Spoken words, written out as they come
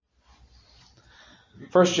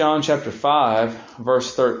1 John chapter 5,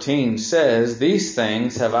 verse 13 says, "These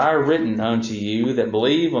things have I written unto you that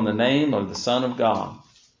believe on the name of the Son of God."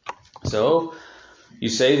 So, you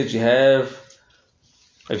say that you have,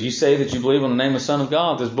 if you say that you believe on the name of the Son of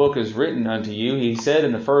God, this book is written unto you. He said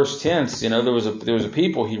in the first tense, there was a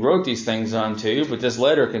people he wrote these things unto, but this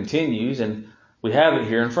letter continues, and we have it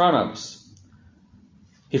here in front of us.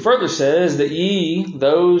 He further says that ye,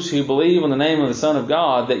 those who believe on the name of the Son of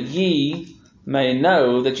God, that ye may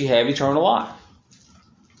know that you have eternal life.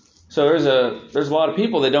 So there's a lot of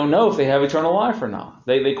people that don't know if they have eternal life or not.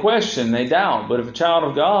 They question, they doubt. But if a child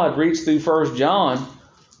of God reads through 1 John,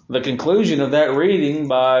 the conclusion of that reading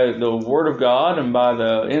by the Word of God and by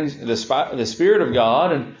the Spirit of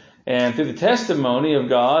God and through the testimony of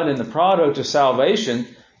God and the product of salvation,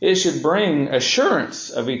 it should bring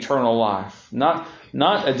assurance of eternal life. Not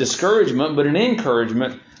a discouragement, but an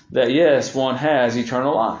encouragement that yes, one has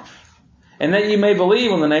eternal life. And that you may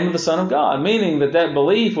believe on the name of the Son of God, meaning that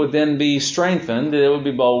belief would then be strengthened, that it would be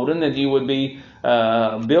boldened, that you would be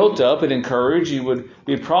built up and encouraged, you would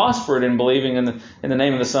be prospered in believing in the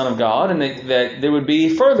name of the Son of God, and that there would be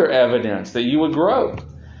further evidence that you would grow.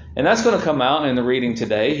 And that's going to come out in the reading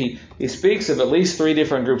today. He speaks of at least 3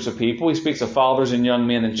 different groups of people. He speaks of fathers and young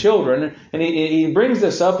men and children, and he brings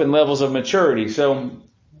this up in levels of maturity. So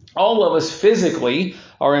all of us physically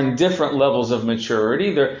are in different levels of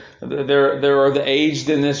maturity. There are the aged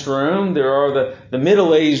in this room. There are the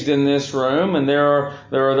middle-aged in this room. And there are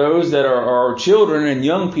those that are children and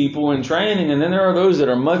young people in training. And then there are those that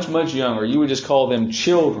are much, much younger. You would just call them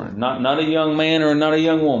children. Not a young man or not a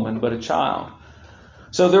young woman, but a child.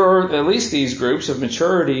 So there are at least these groups of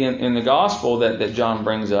maturity in the gospel that John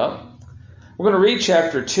brings up. We're going to read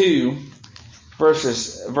chapter 2,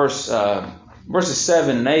 verses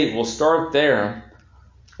 7 and 8. We'll start there.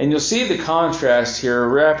 And you'll see the contrast here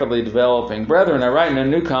rapidly developing. "Brethren, I write no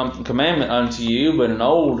new commandment unto you, but an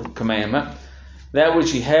old commandment. That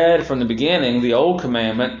which ye had from the beginning, the old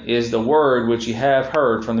commandment, is the word which ye have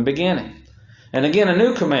heard from the beginning. And again, a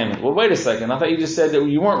new commandment." Well, wait a second. I thought you just said that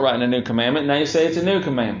you weren't writing a new commandment. Now you say it's a new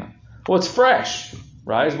commandment. Well, it's fresh,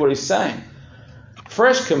 right, is what he's saying.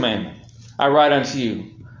 "Fresh commandment I write unto you,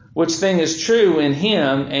 which thing is true in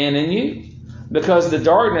him and in you. Because the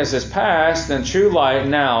darkness is past, and true light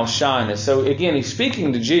now shineth." So again, he's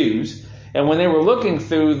speaking to Jews. And when they were looking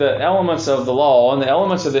through the elements of the law and the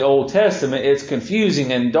elements of the Old Testament, it's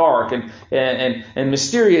confusing and dark and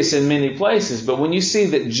mysterious in many places. But when you see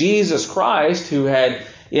that Jesus Christ, who had,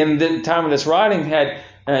 in the time of this writing, had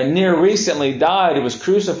near recently died, he was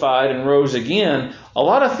crucified and rose again, a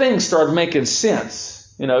lot of things started making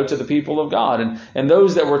sense, to the people of God. And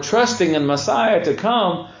those that were trusting in Messiah to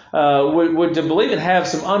come would to believe and have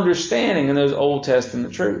some understanding in those Old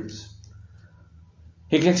Testament truths.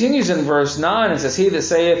 He continues in verse 9 and says, "He that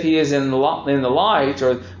saith he is in the light,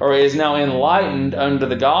 or is now enlightened unto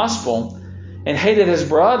the gospel, and hateth his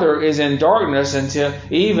brother, is in darkness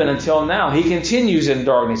until now." He continues in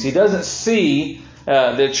darkness. He doesn't see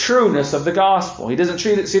the trueness of the gospel. He doesn't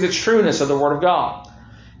see the trueness of the Word of God.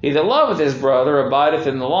 "He that loveth his brother abideth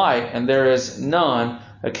in the light, and there is none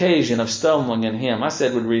occasion of stumbling in him." I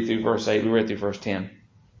said we'd read through verse 8. We read through verse 10.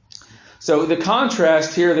 So the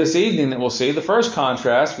contrast here this evening that we'll see, the first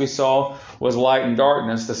contrast we saw was light and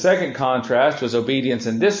darkness. The second contrast was obedience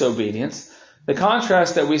and disobedience. The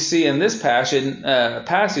contrast that we see in this passage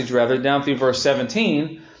down through verse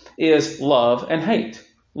 17 is love and hate.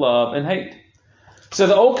 Love and hate. So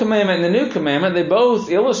the Old Commandment and the New Commandment, they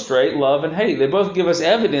both illustrate love and hate. They both give us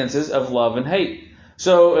evidences of love and hate.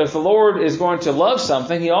 So if the Lord is going to love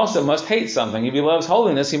something, He also must hate something. If He loves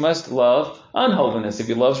holiness, He must love unholiness. If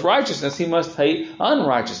He loves righteousness, He must hate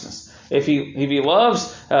unrighteousness. If He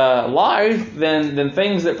loves life, then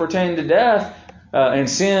things that pertain to death and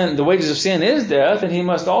sin, the wages of sin is death, and He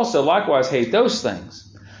must also likewise hate those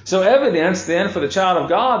things. So evidence then for the child of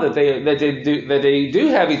God that they do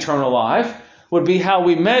have eternal life would be how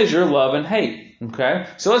we measure love and hate. Okay,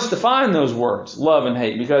 so let's define those words, love and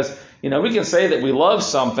hate, because we can say that we love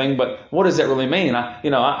something, but what does that really mean?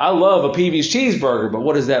 I love a PB's cheeseburger, but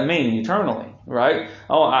what does that mean eternally, right?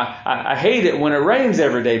 Oh, I hate it when it rains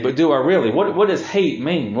every day, but do I really? What does hate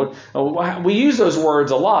mean? We use those words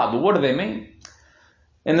a lot, but what do they mean?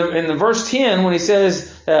 In the verse 10, when he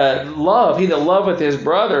says love, he that loveth his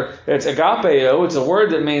brother, it's agapeo. It's a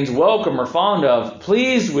word that means welcome or fond of,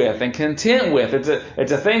 pleased with and content with.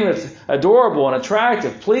 It's a thing that's adorable and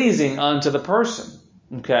attractive, pleasing unto the person.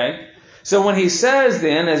 Okay? So when he says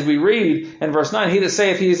then, as we read in verse 9, he that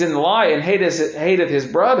saith he is in the light and hateth his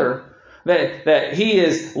brother, That he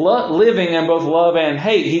is living in both love and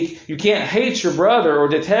hate. You can't hate your brother or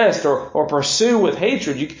detest or pursue with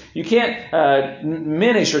hatred. You can't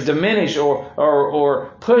diminish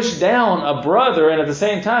or push down a brother and at the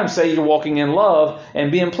same time say you're walking in love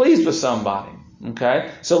and being pleased with somebody.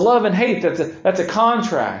 Okay? So love and hate, that's a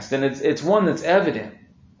contrast, and it's one that's evident.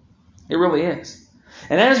 It really is.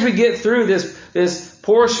 And as we get through this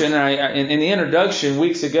portion, in the introduction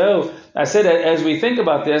weeks ago, I said that as we think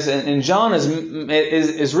about this, and John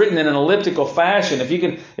is written in an elliptical fashion. If you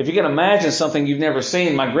can imagine something you've never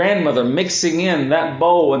seen, my grandmother mixing in that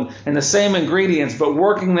bowl and the same ingredients, but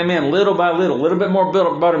working them in little by little, a little bit more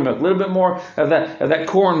buttermilk, a little bit more of that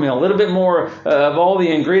cornmeal, a little bit more of all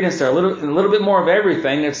the ingredients there, a little bit more of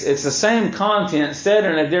everything. It's the same content said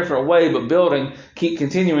in a different way, but keep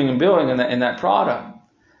continuing and building in that product.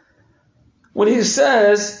 When he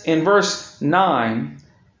says in verse 9,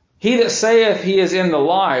 he that saith he is in the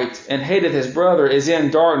light and hateth his brother is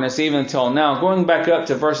in darkness even until now. Going back up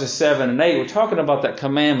to verses 7 and 8, we're talking about that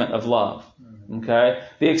commandment of love. Okay?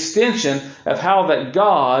 The extension of how that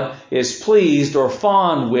God is pleased or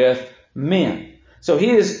fond with men. So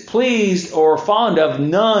he is pleased or fond of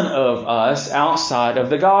none of us outside of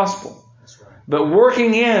the gospel. That's right. But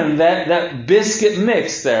working in that biscuit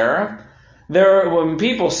mix when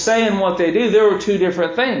people saying what they do, there are two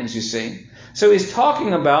different things, you see. So he's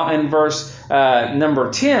talking about in verse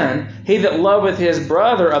number 10, he that loveth his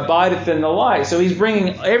brother abideth in the light. So he's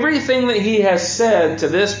bringing everything that he has said to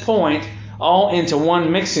this point all into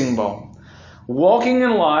one mixing bowl. Walking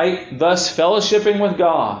in light, thus fellowshipping with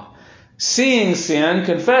God. Seeing sin,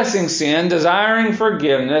 confessing sin, desiring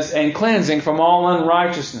forgiveness, and cleansing from all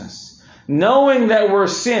unrighteousness. Knowing that we're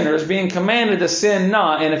sinners, being commanded to sin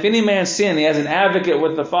not, and if any man sin, he has an advocate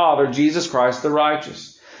with the Father, Jesus Christ the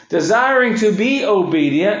righteous. Desiring to be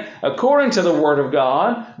obedient according to the Word of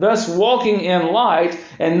God, thus walking in light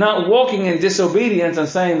and not walking in disobedience and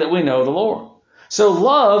saying that we know the Lord. So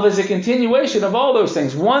love is a continuation of all those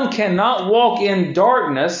things. One cannot walk in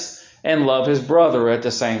darkness and love his brother at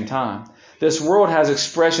the same time. This world has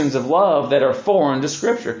expressions of love that are foreign to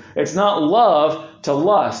Scripture. It's not love to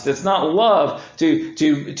lust. It's not love to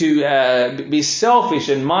be selfish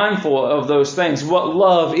and mindful of those things. What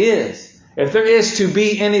love is. If there is to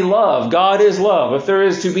be any love, God is love. If there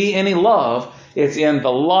is to be any love, it's in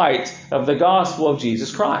the light of the gospel of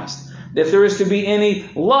Jesus Christ. If there is to be any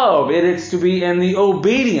love, it is to be in the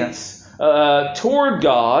obedience toward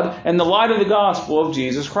God and the light of the gospel of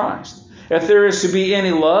Jesus Christ. If there is to be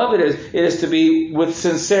any love, it is to be with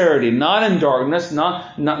sincerity, not in darkness,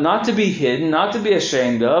 not to be hidden, not to be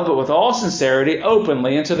ashamed of, but with all sincerity,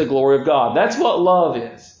 openly into the glory of God. That's what love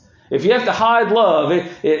is. If you have to hide love,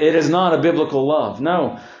 it is not a biblical love.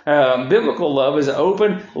 No. Biblical love is an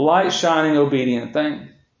open, light-shining, obedient thing.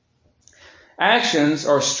 Actions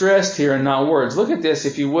are stressed here and not words. Look at this,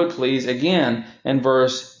 if you would please, again in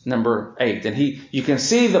verse number 8. And you can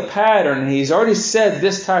see the pattern. He's already said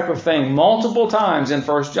this type of thing multiple times in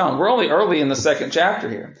 1 John. We're only early in the second chapter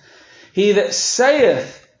here. He that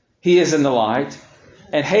saith he is in the light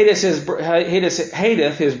and hateth his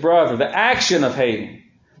brother. The action of hating.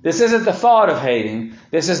 This isn't the thought of hating.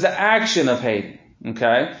 This is the action of hating.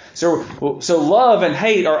 Okay? So love and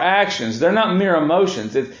hate are actions. They're not mere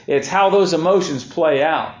emotions. It's how those emotions play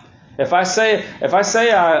out. If I say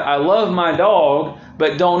I love my dog,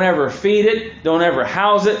 but don't ever feed it, don't ever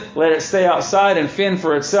house it, let it stay outside and fend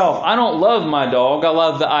for itself, I don't love my dog. I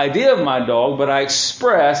love the idea of my dog, but I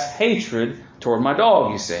express hatred toward my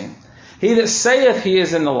dog, you see. He that saith he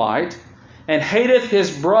is in the light and hateth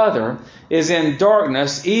his brother is in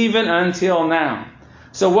darkness even until now.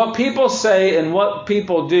 So what people say and what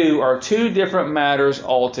people do are two different matters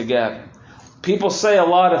altogether. People say a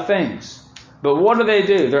lot of things, but what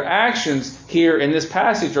do? Their actions here in this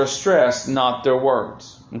passage are stressed, not their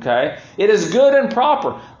words. Okay? It is good and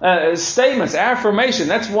proper. Statements, affirmation,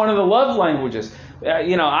 that's one of the love languages.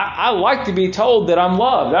 I like to be told that I'm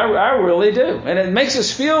loved. I really do. And it makes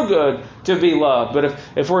us feel good to be loved. But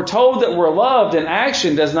if we're told that we're loved and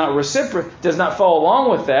action does not follow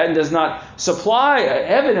along with that and does not supply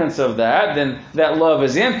evidence of that, then that love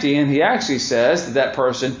is empty. And he actually says that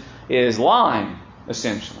person is lying,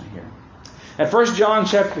 essentially here. At 1 John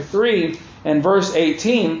chapter 3 and verse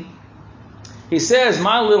 18, he says,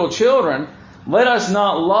 "My little children, let us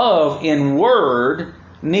not love in word,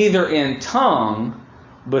 neither in tongue,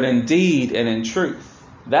 but in deed and in truth."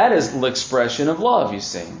 That is the expression of love, you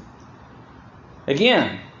see.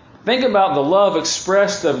 Again, think about the love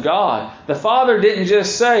expressed of God. The Father didn't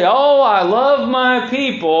just say, "Oh, I love my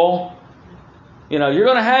people. You're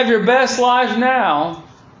going to have your best life now."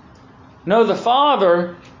 No, the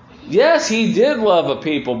Father Yes, He did love a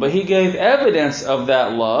people, but He gave evidence of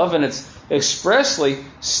that love, and it's expressly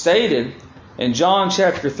stated in John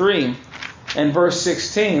chapter 3 and verse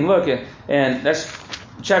 16. Look, and that's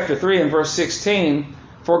chapter 3 and verse 16.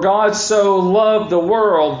 For God so loved the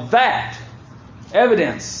world that,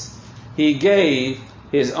 evidence, He gave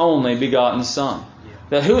His only begotten Son,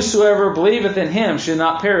 that whosoever believeth in Him should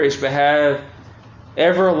not perish but have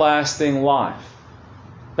everlasting life.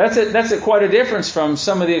 That's quite a difference from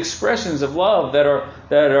some of the expressions of love that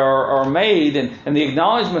are made and the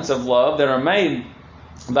acknowledgments of love that are made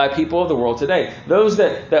by people of the world today. Those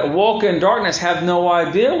that walk in darkness have no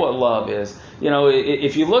idea what love is.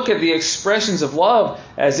 If you look at the expressions of love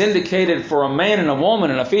as indicated for a man and a woman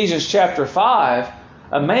in Ephesians chapter 5,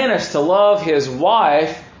 a man is to love his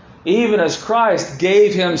wife even as Christ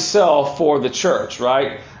gave Himself for the church,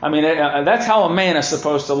 right? I mean, that's how a man is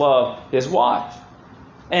supposed to love his wife.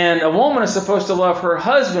 And a woman is supposed to love her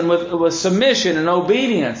husband with submission and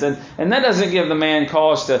obedience. And that doesn't give the man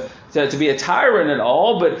cause to be a tyrant at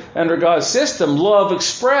all. But under God's system, love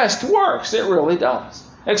expressed works. It really does.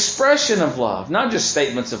 Expression of love, not just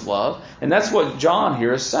statements of love. And that's what John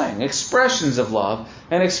here is saying. Expressions of love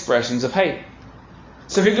and expressions of hate.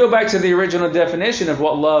 So if you go back to the original definition of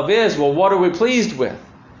what love is, well, what are we pleased with?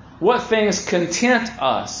 What things content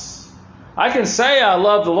us? I can say I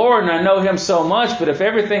love the Lord and I know Him so much, but if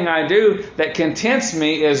everything I do that contents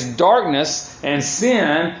me is darkness and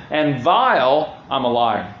sin and vile, I'm a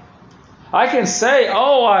liar. I can say,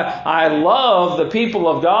 I love the people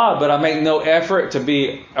of God, but I make no effort to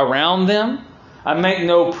be around them. I make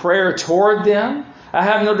no prayer toward them. I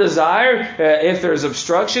have no desire, if there's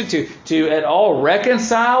obstruction, to at all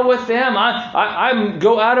reconcile with them. I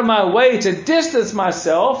go out of my way to distance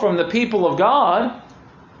myself from the people of God.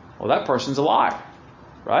 Well, that person's a liar,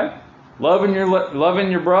 right? Loving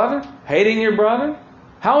your brother, hating your brother.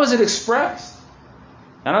 How is it expressed?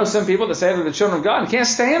 I know some people that say they're the children of God and can't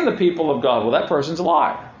stand the people of God. Well, that person's a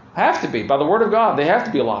liar. Have to be. By the Word of God, they have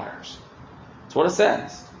to be liars. That's what it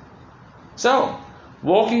says. So,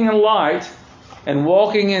 walking in light and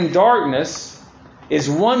walking in darkness is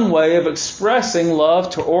one way of expressing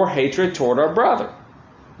love or hatred toward our brother,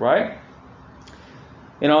 right?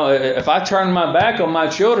 If I turn my back on my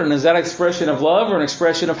children, is that an expression of love or an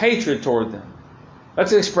expression of hatred toward them?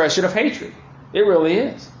 That's an expression of hatred. It really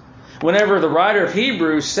is. Whenever the writer of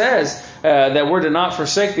Hebrews says that we're to not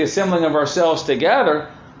forsake the assembling of ourselves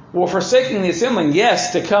together, well, forsaking the assembling,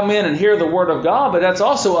 yes, to come in and hear the Word of God, but that's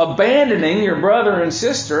also abandoning your brother and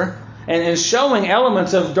sister and showing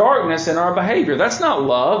elements of darkness in our behavior. That's not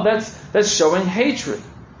love. That's showing hatred.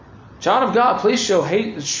 Child of God, please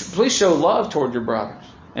show love toward your brothers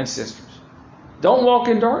and sisters. Don't walk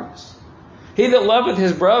in darkness. He that loveth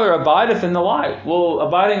his brother abideth in the light. Well,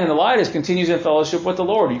 abiding in the light is continues in fellowship with the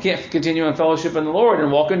Lord. You can't continue in fellowship in the Lord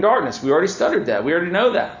and walk in darkness. We already studied that. We already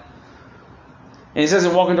know that. And he says,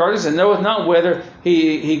 and walk in darkness, and knoweth not whither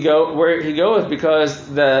where he goeth,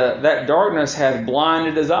 because that darkness hath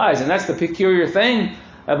blinded his eyes. And that's the peculiar thing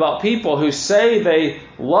about people who say they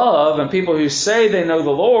love and people who say they know the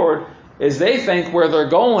Lord, is they think where they're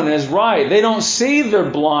going is right. They don't see their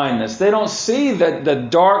blindness. They don't see the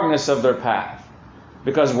darkness of their path,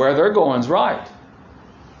 because where they're going is right.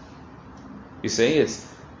 You see,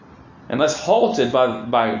 unless halted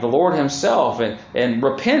by the Lord Himself and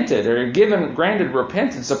repented or granted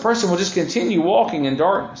repentance, a person will just continue walking in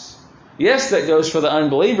darkness. Yes, that goes for the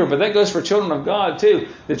unbeliever, but that goes for children of God too.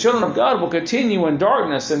 The children of God will continue in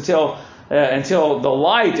darkness until the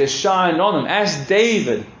light is shined on them. Ask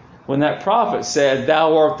David, when that prophet said,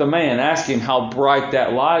 "Thou art the man," ask him how bright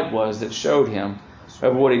that light was that showed him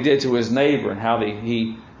of what he did to his neighbor and how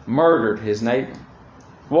he murdered his neighbor.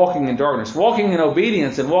 Walking in darkness, walking in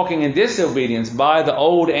obedience and walking in disobedience by the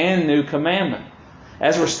old and new commandment.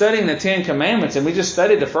 As we're studying the Ten Commandments, and we just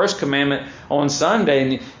studied the first commandment on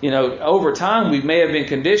Sunday, and over time we may have been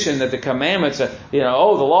conditioned that the commandments, the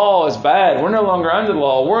law is bad. We're no longer under the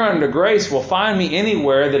law. We're under grace. Well, find me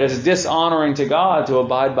anywhere that is dishonoring to God to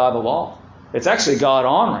abide by the law. It's actually God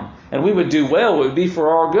honoring, and we would do well. It would be for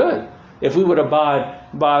our good if we would abide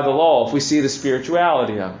by the law, if we see the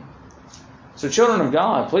spirituality of it. So, children of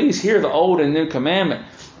God, please hear the old and new commandment.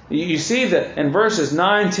 You see that in verses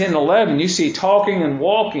 9, 10, 11, you see talking and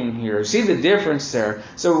walking here. You see the difference there.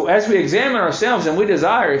 So as we examine ourselves and we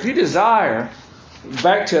desire, if you desire,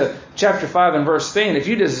 back to chapter 5 and verse 10, if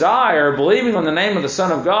you desire, believing on the name of the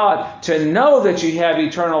Son of God, to know that you have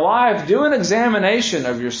eternal life, do an examination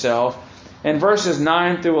of yourself in verses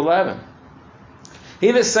 9 through 11.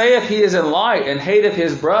 He that saith he is in light and hateth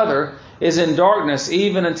his brother is in darkness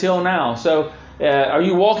even until now. So Are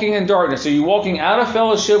you walking in darkness? Are you walking out of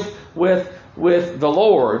fellowship with the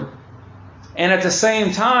Lord? And at the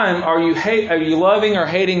same time, are you loving or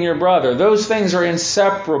hating your brother? Those things are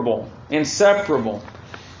inseparable. Inseparable.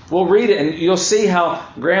 We'll read it and you'll see how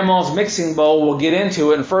Grandma's mixing bowl will get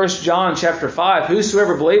into it in 1 John chapter 5.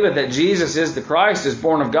 Whosoever believeth that Jesus is the Christ is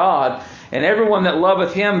born of God, and everyone that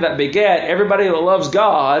loveth him that begat, everybody that loves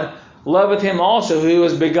God, loveth him also who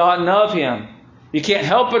is begotten of him. You can't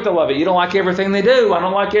help but to love it. You don't like everything they do. I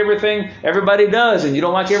don't like everything everybody does, and you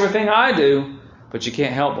don't like everything I do, but you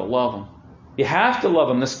can't help but love them. You have to love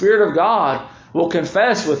them. The Spirit of God will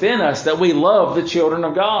confess within us that we love the children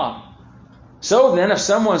of God. So then, if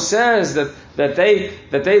someone says that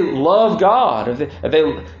they love God,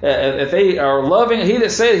 if they are loving, he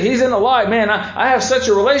that says he's in the light, man, I have such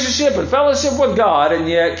a relationship and fellowship with God, and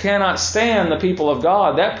yet cannot stand the people of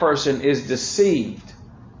God, that person is deceived.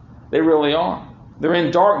 They really are. They're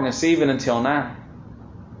in darkness even until now.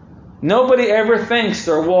 Nobody ever thinks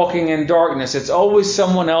they're walking in darkness. It's always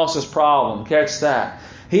someone else's problem. Catch that.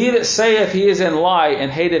 He that saith he is in light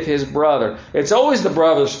and hateth his brother. It's always the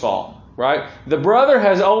brother's fault. Right? The brother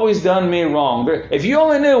has always done me wrong. If you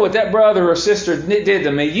only knew what that brother or sister did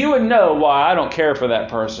to me, you would know why I don't care for that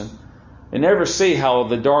person. And never see how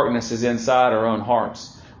the darkness is inside our own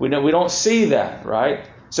hearts. We don't see that, right?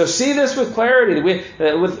 So see this with clarity,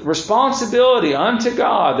 with responsibility unto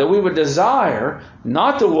God, that we would desire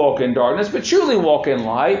not to walk in darkness, but truly walk in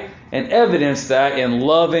light, and evidence that in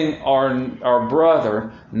loving our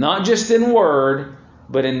brother, not just in word,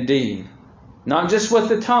 but in deed. Not just with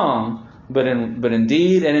the tongue, but in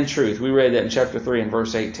deed and in truth. We read that in chapter 3 and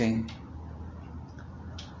verse 18.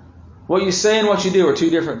 What you say and what you do are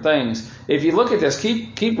two different things. If you look at this,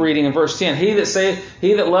 keep reading in verse 10. He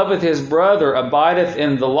that loveth his brother abideth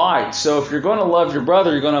in the light. So if you're going to love your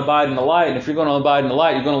brother, you're going to abide in the light. And if you're going to abide in the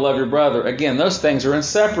light, you're going to love your brother. Again, those things are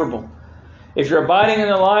inseparable. If you're abiding in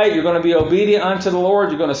the light, you're going to be obedient unto the Lord.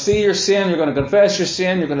 You're going to see your sin. You're going to confess your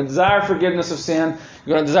sin. You're going to desire forgiveness of sin.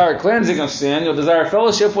 You're going to desire cleansing of sin. You'll desire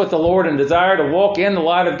fellowship with the Lord and desire to walk in the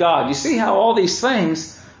light of God. You see how all these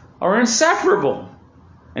things are inseparable.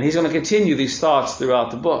 And he's going to continue these thoughts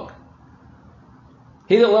throughout the book.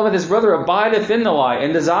 He that loveth his brother abideth in the light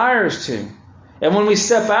and desires to. And when we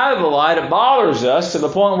step out of the light, it bothers us to the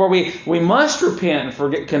point where we must repent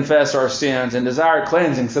and confess our sins and desire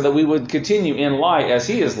cleansing so that we would continue in light as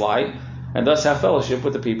he is light and thus have fellowship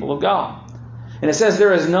with the people of God. And it says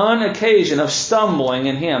there is none occasion of stumbling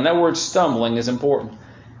in him. That word stumbling is important.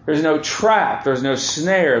 There's no trap. There's no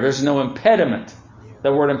snare. There's no impediment.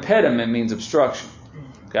 That word impediment means obstruction.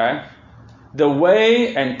 Okay? The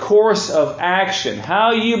way and course of action,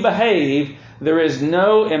 how you behave, there is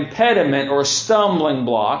no impediment or stumbling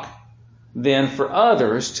block then for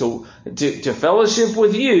others to fellowship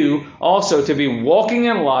with you, also to be walking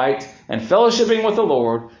in light and fellowshipping with the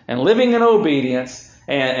Lord and living in obedience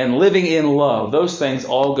and living in love. Those things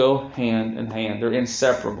all go hand in hand. They're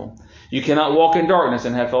inseparable. You cannot walk in darkness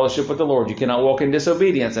and have fellowship with the Lord. You cannot walk in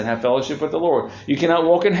disobedience and have fellowship with the Lord. You cannot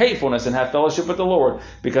walk in hatefulness and have fellowship with the Lord.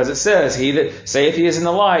 Because it says, he that saith he is in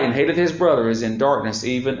the light and hateth his brother is in darkness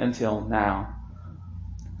even until now.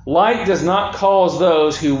 Light does not cause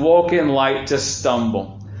those who walk in light to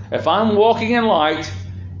stumble. If I'm walking in light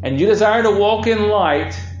and you desire to walk in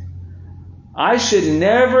light, I should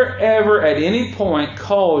never, ever at any point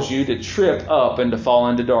cause you to trip up and to fall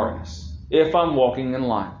into darkness if I'm walking in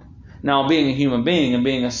light. Now, being a human being and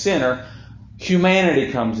being a sinner,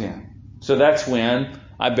 humanity comes in. So that's when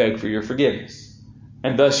I beg for your forgiveness.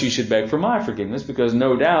 And thus you should beg for my forgiveness, because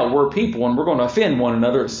no doubt we're people and we're going to offend one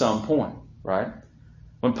another at some point, right?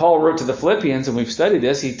 When Paul wrote to the Philippians, and we've studied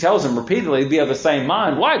this, he tells them repeatedly, be of the same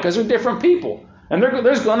mind. Why? Because they're different people. And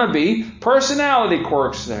there's going to be personality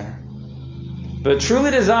quirks there. But truly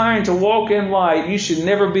desiring to walk in light, you should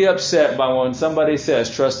never be upset by when somebody says,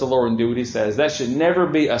 trust the Lord and do what he says. That should never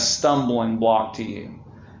be a stumbling block to you.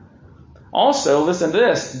 Also, listen to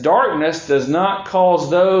this. Darkness does not cause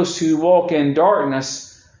those who walk in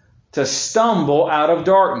darkness to stumble out of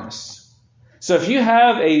darkness. So if you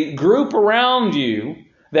have a group around you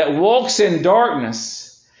that walks in darkness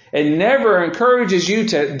and never encourages you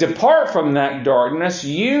to depart from that darkness,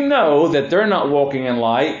 you know that they're not walking in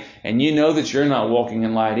light, and you know that you're not walking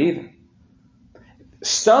in light either.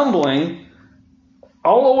 Stumbling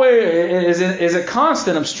all the way is a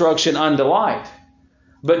constant obstruction unto light.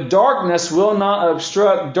 But darkness will not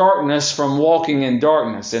obstruct darkness from walking in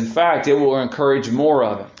darkness. In fact, it will encourage more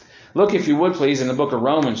of it. Look, if you would please, in the book of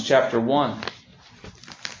Romans chapter 1.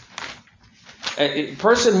 A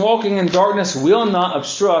person walking in darkness will not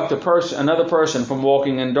obstruct another person from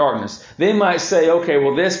walking in darkness. They might say, okay,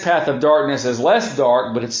 well, this path of darkness is less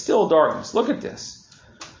dark, but it's still darkness. Look at this.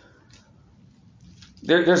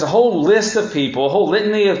 There's a whole list of people, a whole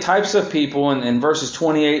litany of types of people in verses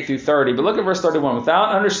 28 through 30. But look at verse 31.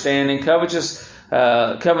 Without understanding, covetous,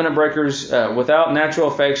 covenant breakers, without natural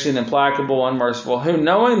affection, implacable, unmerciful, who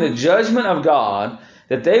knowing the judgment of God,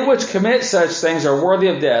 that they which commit such things are worthy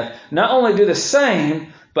of death, not only do the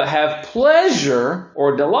same, but have pleasure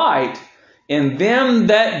or delight in them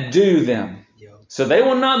that do them. So they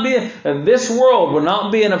will not be, this world will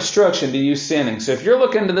not be an obstruction to you sinning. So if you're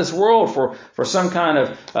looking to this world for some kind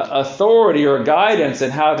of authority or guidance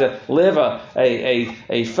in how to live a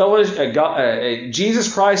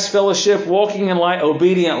Jesus Christ fellowship, walking in light,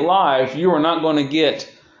 obedient life, you are not going to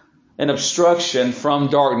get an obstruction from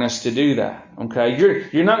darkness to do that. Okay,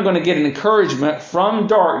 you're not going to get an encouragement from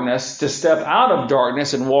darkness to step out of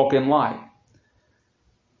darkness and walk in light.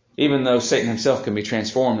 Even though Satan himself can be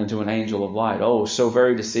transformed into an angel of light. Oh, so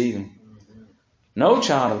very deceiving. No,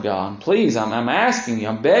 child of God, please, I'm asking you,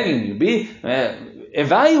 I'm begging you,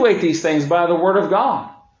 evaluate these things by the Word of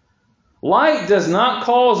God. Light does not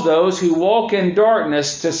cause those who walk in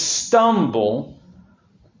darkness to stumble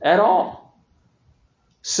at all.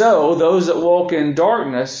 So, those that walk in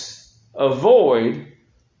darkness avoid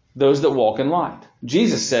those that walk in light.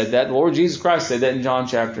 Jesus said that. The Lord Jesus Christ said that in John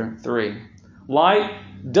chapter 3. Light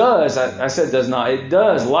does, I said does not, it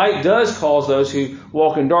does. Light does cause those who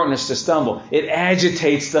walk in darkness to stumble. It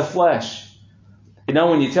agitates the flesh. You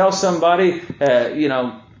know, when you tell somebody,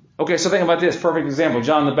 okay, so think about this. Perfect example.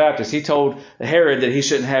 John the Baptist, he told Herod that he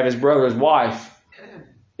shouldn't have his brother's wife.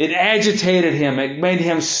 It agitated him. It made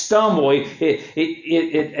him stumble.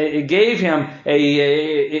 It gave him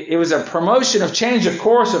it was a promotion of change of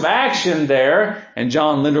course of action there. And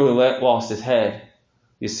John literally lost his head.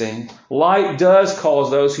 You see, light does cause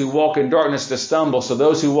those who walk in darkness to stumble. So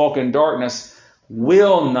those who walk in darkness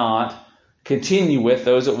will not continue with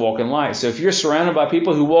those that walk in light. So if you're surrounded by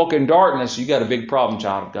people who walk in darkness, you got a big problem,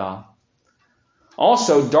 child of God.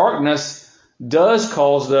 Also, darkness does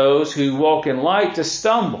cause those who walk in light to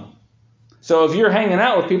stumble. So if you're hanging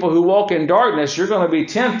out with people who walk in darkness, you're going to be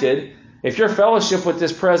tempted. If your fellowship with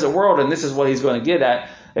this present world, and this is what he's going to get at,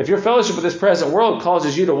 if your fellowship with this present world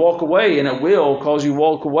causes you to walk away, and it will cause you to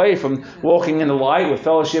walk away from walking in the light with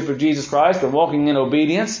fellowship of Jesus Christ and walking in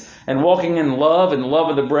obedience and walking in love and the love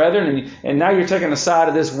of the brethren, and now you're taking the side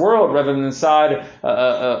of this world rather than the side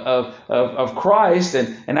of Christ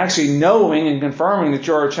and actually knowing and confirming that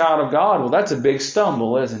you're a child of God, well, that's a big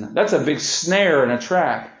stumble, isn't it? That's a big snare and a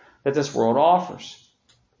trap that this world offers.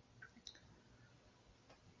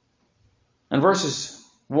 In verses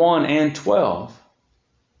 1 and 12,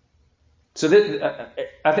 so that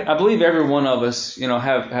I believe every one of us,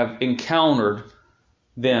 have encountered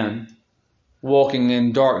then walking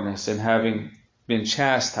in darkness and having been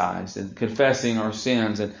chastised and confessing our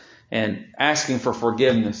sins and asking for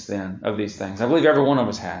forgiveness then of these things. I believe every one of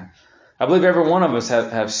us had. I believe every one of us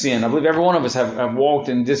have sinned. I believe every one of us have walked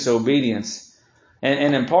in disobedience.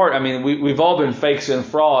 And in part, we've all been fakes and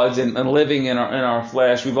frauds and living in our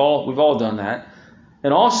flesh. We've all done that.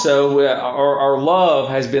 And also, our love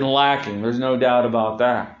has been lacking. There's no doubt about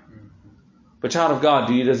that. But child of God,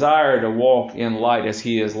 do you desire to walk in light as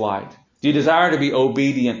He is light? Do you desire to be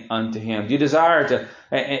obedient unto Him? Do you desire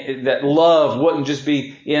that love wouldn't just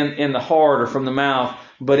be in the heart or from the mouth,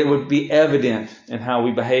 but it would be evident in how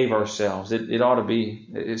we behave ourselves? It ought to be.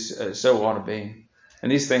 It so ought to be.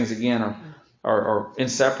 And these things, again, are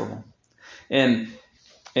inseparable. In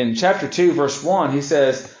chapter 2, verse 1, he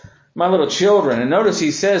says, my little children, and notice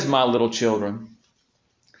he says, my little children,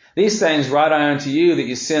 these things write I unto you that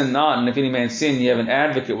you sin not, and if any man sin, you have an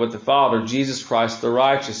advocate with the Father, Jesus Christ the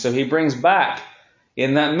righteous. So he brings back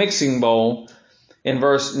in that mixing bowl in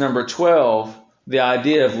verse number 12 the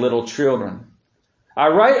idea of little children. I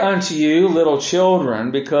write unto you, little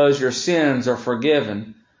children, because your sins are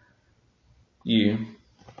forgiven you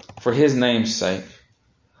for His name's sake.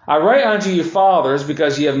 I write unto you, fathers,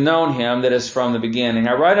 because ye have known Him that is from the beginning.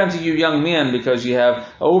 I write unto you, young men, because ye have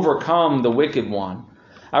overcome the wicked one.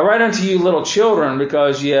 I write unto you, little children,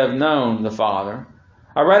 because ye have known the Father.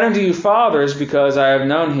 I write unto you, fathers, because I have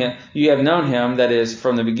known Him. You have known Him that is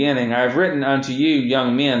from the beginning. I have written unto you,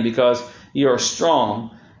 young men, because ye are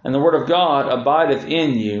strong, and the word of God abideth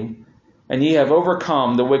in you, and ye have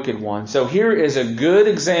overcome the wicked one. So here is a good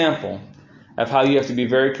example of how you have to be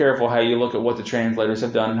very careful how you look at what the translators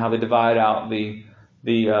have done and how they divide out the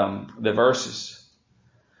verses.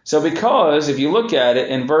 So because if you look at it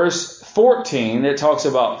in verse 14, it talks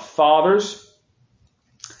about fathers,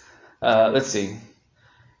 let's see.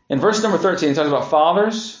 In verse number 13, it talks about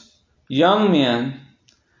fathers, young men.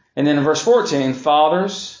 And then in verse 14,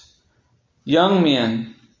 fathers, young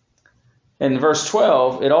men. And in verse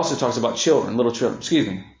 12, it also talks about children, little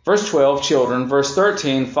children. Verse 12, children. Verse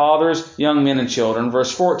 13, fathers, young men, and children.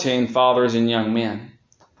 Verse 14, fathers and young men.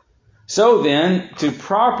 So then, to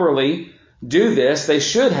properly do this, they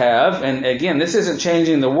should have, and again, this isn't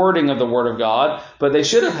changing the wording of the Word of God, but they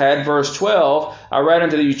should have had verse 12, I write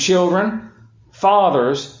unto you children,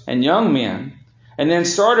 fathers, and young men. And then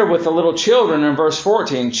started with the little children in verse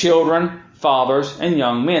 14, children, fathers, and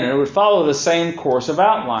young men. And it would follow the same course of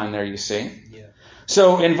outline there, you see. Yeah.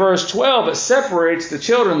 So in verse 12, it separates the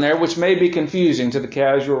children there, which may be confusing to the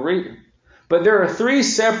casual reader. But there are three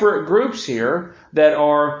separate groups here that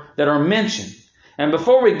are mentioned. And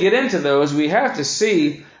before we get into those, we have to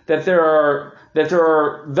see that there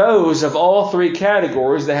are those of all three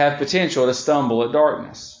categories that have potential to stumble at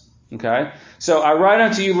darkness. Okay? So I write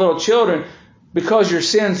unto you little children, because your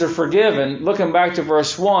sins are forgiven. Looking back to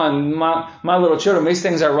verse 1, my little children, these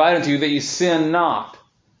things I write unto you that you sin not.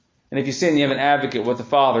 And if you sin, you have an advocate with the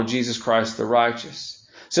Father, Jesus Christ the righteous.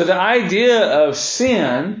 So the idea of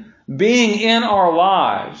sin being in our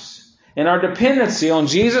lives and our dependency on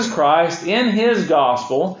Jesus Christ in His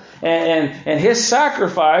gospel and His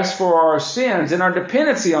sacrifice for our sins and our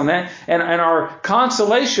dependency on that and our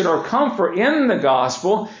consolation or comfort in the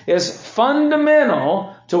gospel is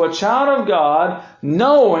fundamental to a child of God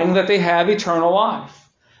knowing that they have eternal life.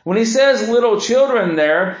 When he says little children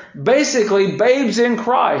there, basically babes in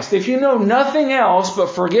Christ. If you know nothing else but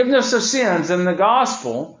forgiveness of sins in the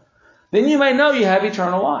gospel, then you may know you have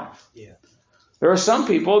eternal life. Yeah. There are some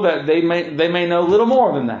people that they may know little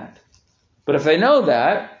more than that. But if they know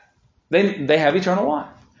that, they have eternal life.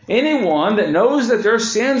 Anyone that knows that their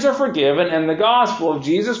sins are forgiven and the gospel of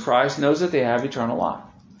Jesus Christ knows that they have eternal life.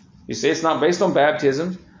 You see, it's not based on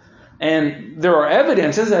baptism. And there are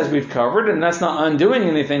evidences, as we've covered, and that's not undoing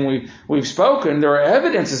anything we've spoken. There are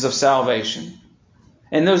evidences of salvation.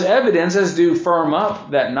 And those evidences do firm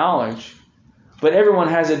up that knowledge. But everyone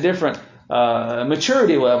has a different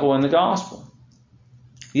maturity level in the gospel.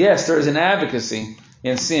 Yes, there is an advocacy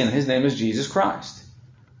in sin. His name is Jesus Christ.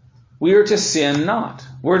 We are to sin not.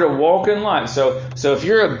 We're to walk in light. So if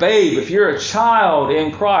you're a babe, if you're a child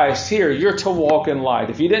in Christ here, you're to walk in light.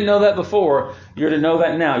 If you didn't know that before, you're to know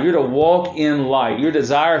that now. You're to walk in light. You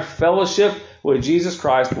desire fellowship with Jesus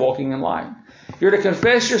Christ, walking in light. You're to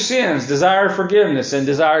confess your sins, desire forgiveness, and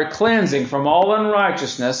desire cleansing from all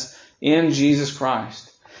unrighteousness in Jesus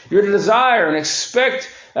Christ. You're to desire and expect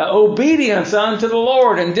obedience unto the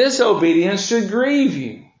Lord, and disobedience should grieve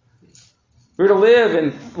you. We're to live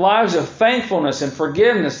in lives of thankfulness and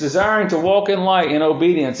forgiveness, desiring to walk in light and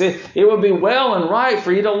obedience. It would be well and right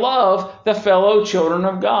for you to love the fellow children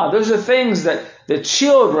of God. Those are things that the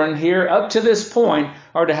children here up to this point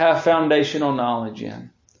are to have foundational knowledge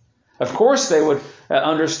in. Of course, they would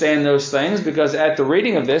understand those things because at the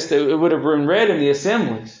reading of this, it would have been read in the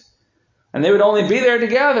assemblies. And they would only be there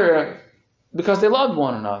together because they loved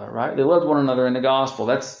one another, right? They loved one another in the gospel.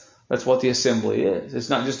 That's what the assembly is. It's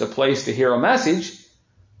not just a place to hear a message.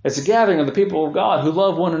 It's a gathering of the people of God who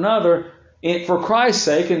love one another for Christ's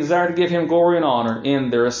sake and desire to give Him glory and honor in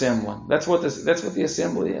their assembling. That's what the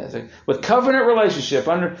assembly is. With covenant relationship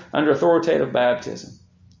under authoritative baptism.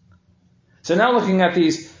 So now looking at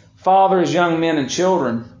these fathers, young men, and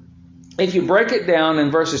children, if you break it down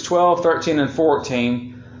in verses 12, 13, and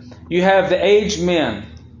 14, you have the aged men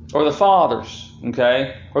or the fathers,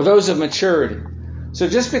 okay, or those of maturity. So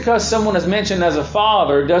just because someone is mentioned as a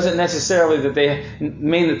father doesn't necessarily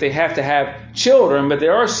mean that they have to have children, but they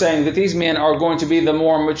are saying that these men are going to be the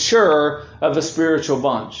more mature of the spiritual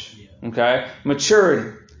bunch. Okay?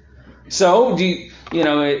 Maturity. So,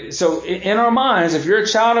 so in our minds, if you're a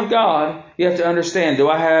child of God, you have to understand,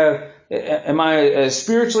 am I a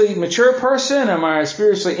spiritually mature person? Am I a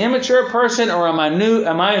spiritually immature person? Or am I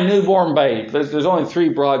a newborn babe? There's only three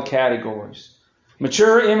broad categories.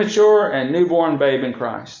 Mature, immature, and newborn babe in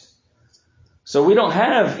Christ. So we don't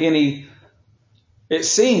have any, it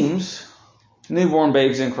seems, newborn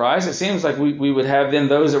babes in Christ. It seems like we would have then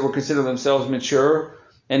those that would consider themselves mature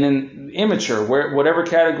and then immature, whatever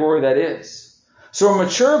category that is. So a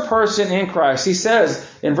mature person in Christ, he says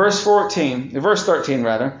in verse 13,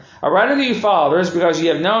 I write unto you fathers because ye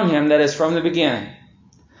have known Him that is from the beginning.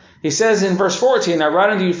 He says in verse 14, I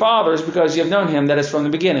write unto you fathers because ye have known Him that is from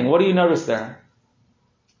the beginning. What do you notice there?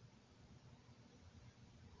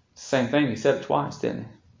 Same thing, he said it twice, didn't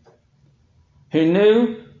he? Who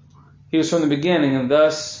knew He was from the beginning and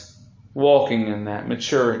thus walking in that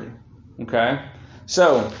maturity. Okay?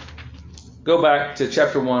 So, Go back to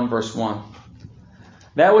chapter 1, verse 1.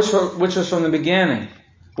 That which was from the beginning,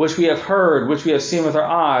 which we have heard, which we have seen with our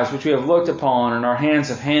eyes, which we have looked upon, and our hands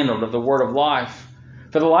have handled of the word of life.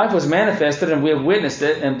 For the life was manifested, and we have witnessed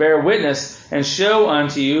it, and bear witness, and show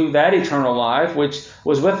unto you that eternal life, which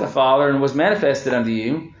was with the Father, and was manifested unto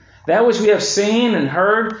you. That which we have seen and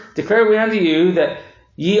heard, declare we unto you, that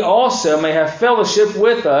ye also may have fellowship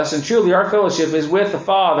with us, and truly our fellowship is with the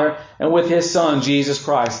Father, and with His Son, Jesus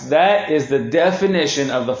Christ. That is the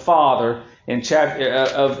definition of the Father in chapter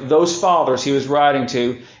of those fathers He was writing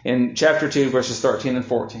to in chapter 2, verses 13 and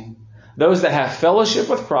 14. Those that have fellowship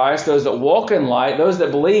with Christ, those that walk in light, those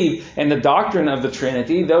that believe in the doctrine of the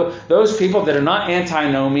Trinity, those people that are not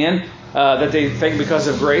antinomian, that they think because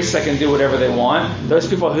of grace they can do whatever they want. Those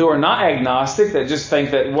people who are not agnostic, that just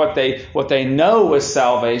think that what they know is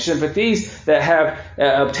salvation. But these that have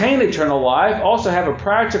obtained eternal life also have a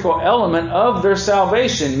practical element of their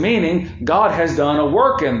salvation, meaning God has done a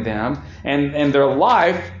work in them, and their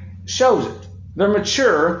life shows it. They're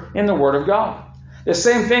mature in the Word of God. The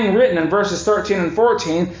same thing written in verses 13 and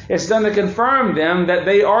 14, it's done to confirm them that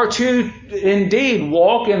they are to indeed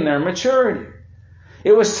walk in their maturity.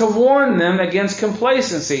 It was to warn them against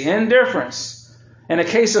complacency, indifference, and a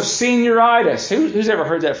case of senioritis. Who's ever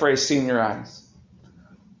heard that phrase, senioritis?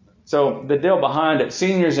 So the deal behind it,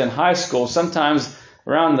 seniors in high school, sometimes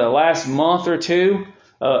around the last month or two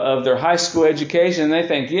of their high school education, they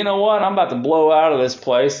think, you know what, I'm about to blow out of this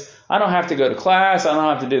place. I don't have to go to class. I don't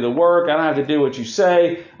have to do the work. I don't have to do what you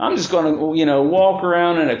say. I'm just going to, walk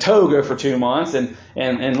around in a toga for 2 months and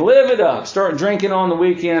live it up. Start drinking on the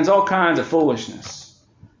weekends, all kinds of foolishness.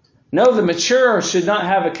 No, the mature should not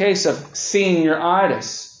have a case of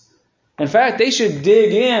senioritis. In fact, they should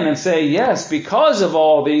dig in and say, yes, because of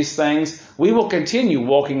all these things, we will continue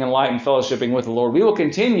walking in light and fellowshipping with the Lord. We will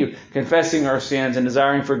continue confessing our sins and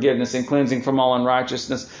desiring forgiveness and cleansing from all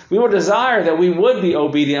unrighteousness. We will desire that we would be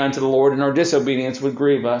obedient unto the Lord and our disobedience would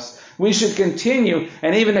grieve us. We should continue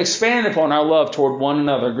and even expand upon our love toward one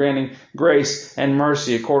another, granting grace and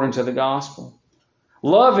mercy according to the gospel.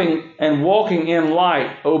 Loving and walking in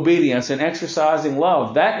light, obedience, and exercising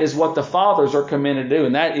love. That is what the fathers are commanded to do,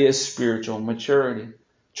 and that is spiritual maturity.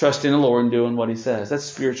 Trusting the Lord and doing what He says. That's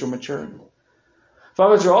spiritual maturity.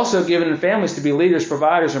 Fathers are also given in families to be leaders,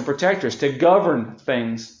 providers, and protectors, to govern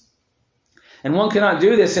things. And one cannot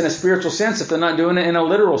do this in a spiritual sense if they're not doing it in a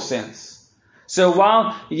literal sense. So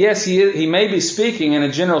while, yes, he may be speaking in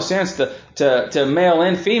a general sense to male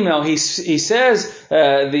and female, he says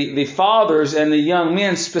the fathers and the young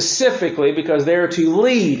men specifically because they are to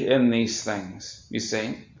lead in these things, you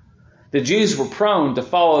see. The Jews were prone to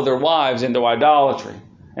follow their wives into idolatry,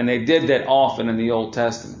 and they did that often in the Old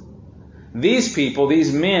Testament. These people,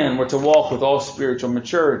 these men, were to walk with all spiritual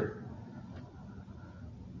maturity.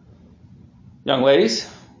 Young ladies,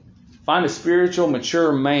 find a spiritual,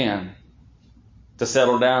 mature man to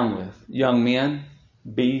settle down with. Young men,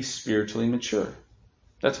 be spiritually mature.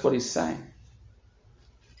 That's what he's saying.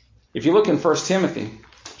 If you look in 1 Timothy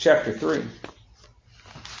chapter 3,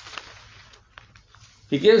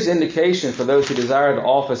 he gives indication for those who desire the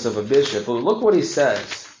office of a bishop. Look what he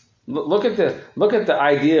says. Look at the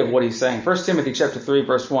idea of what he's saying. 1 Timothy chapter 3,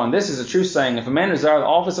 verse 1. This is a true saying. If a man desires the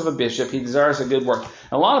office of a bishop, he desires a good work.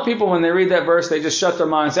 And a lot of people, when they read that verse, they just shut their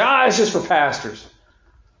mind and say, it's just for pastors.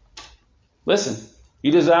 Listen,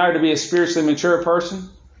 you desire to be a spiritually mature person?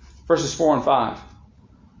 Verses 4 and 5.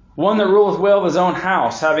 One that ruleth well of his own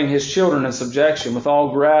house, having his children in subjection with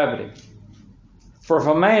all gravity. For if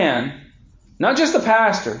a man, not just a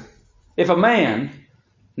pastor, if a man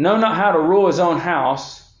know not how to rule his own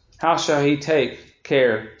house, how shall he take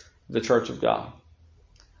care of the church of God?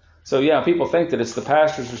 So yeah, people think that it's the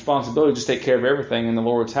pastor's responsibility to just take care of everything in the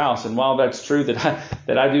Lord's house. And while that's true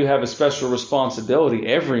that I do have a special responsibility,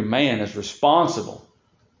 every man is responsible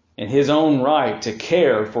in his own right to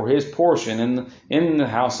care for his portion in the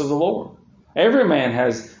house of the Lord. Every man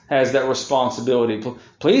has that responsibility.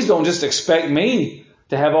 Please don't just expect me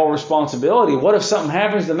to have all responsibility. What if something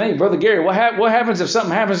happens to me? Brother Gary, what happens if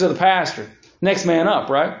something happens to the pastor? Next man up,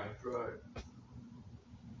 right?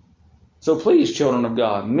 So please, children of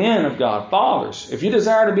God, men of God, fathers, if you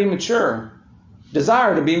desire to be mature.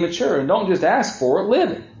 And don't just ask for it,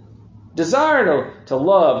 live it. Desire to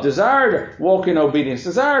love, desire to walk in obedience,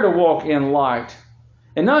 desire to walk in light.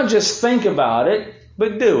 And not just think about it,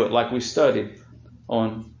 but do it like we studied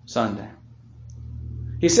on Sunday.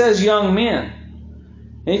 He says young men.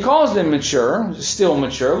 And he calls them mature, still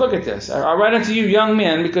mature. Look at this. I write unto you young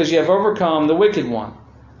men because you have overcome the wicked one.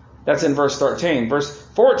 That's in verse 13. Verse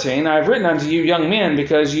 14, I have written unto you, young men,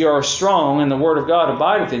 because you are strong, and the word of God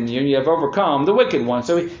abideth in you, and you have overcome the wicked one.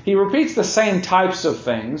 So he repeats the same types of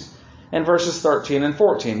things in verses 13 and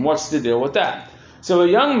 14. What's the deal with that? So a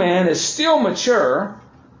young man is still mature,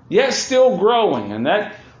 yet still growing, and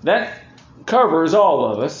that covers all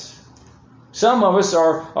of us. Some of us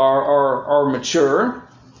are mature.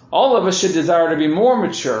 All of us should desire to be more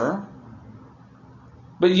mature.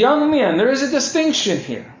 But young men, there is a distinction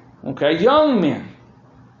here. Okay, young men,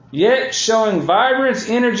 yet showing vibrance,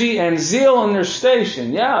 energy, and zeal in their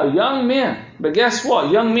station. Yeah, young men. But guess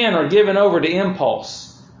what? Young men are given over to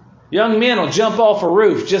impulse. Young men will jump off a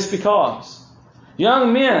roof just because.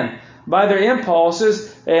 Young men, by their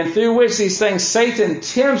impulses, and through which these things Satan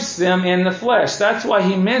tempts them in the flesh. That's why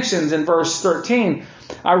he mentions in verse 13,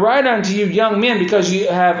 I write unto you, young men, because you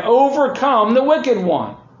have overcome the wicked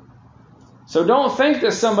one. So don't think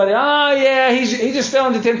that somebody, he just fell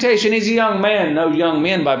into temptation. He's a young man. No, young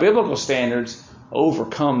men, by biblical standards,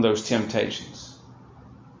 overcome those temptations.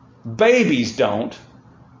 Babies don't.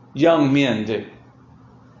 Young men do.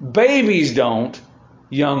 Babies don't.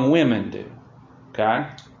 Young women do. Okay?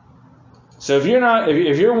 So if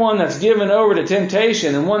you're one that's given over to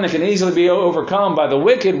temptation and one that can easily be overcome by the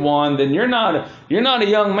wicked one, then you're not a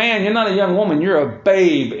young man, you're not a young woman, you're a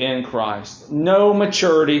babe in Christ. No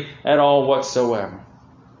maturity at all whatsoever.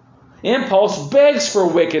 Impulse begs for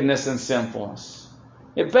wickedness and sinfulness.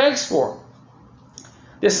 It begs for it.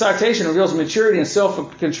 This citation reveals maturity and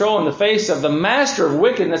self-control in the face of the master of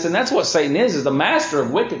wickedness, and that's what Satan is the master of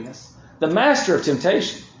wickedness, the master of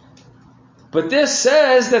temptation. But this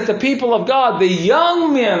says that the people of God, the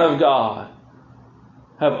young men of God,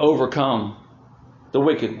 have overcome the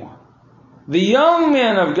wicked one. The young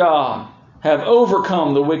men of God have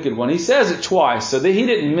overcome the wicked one. He says it twice, so that he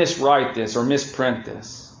didn't miswrite this or misprint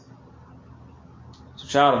this. So,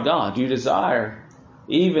 child of God, you desire,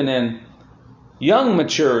 even in young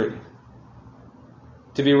maturity,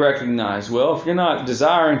 to be recognized. Well, if you're not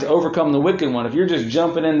desiring to overcome the wicked one, if you're just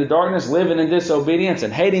jumping into darkness, living in disobedience,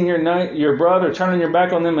 and hating your brother, turning your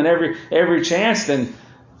back on them in every chance, then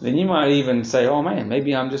you might even say, oh man,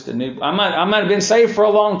 maybe I'm just I might have been saved for a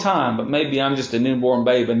long time, but maybe I'm just a newborn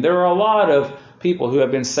babe. And there are a lot of people who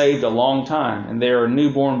have been saved a long time, and they are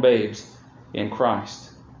newborn babes in Christ.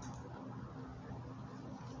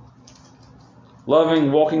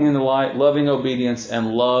 Loving, walking in the light, loving obedience,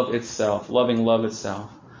 and love itself. Loving love itself.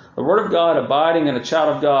 The Word of God abiding in a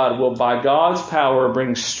child of God will, by God's power,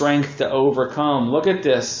 bring strength to overcome. Look at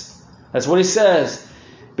this. That's what he says.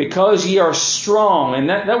 Because ye are strong. And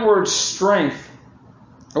that word strength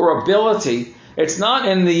or ability, it's not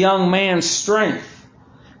in the young man's strength.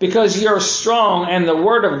 Because ye are strong and the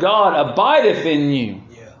Word of God abideth in you.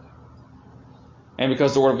 And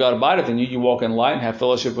because the Word of God abideth in you, you walk in light and have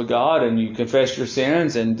fellowship with God, and you confess your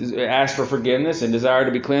sins and ask for forgiveness and desire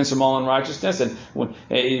to be cleansed from all unrighteousness. And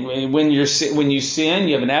when you sin,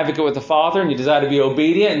 you have an advocate with the Father, and you desire to be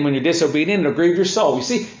obedient. And when you're disobedient, it'll grieve your soul. You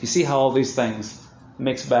see how all these things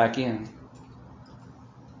mix back in.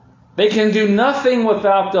 They can do nothing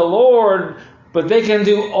without the Lord, but they can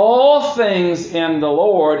do all things in the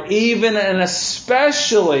Lord, even and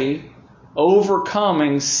especially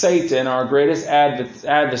overcoming Satan, our greatest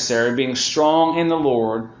adversary, being strong in the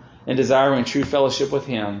Lord and desiring true fellowship with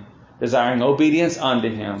Him, desiring obedience unto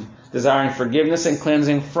Him, desiring forgiveness and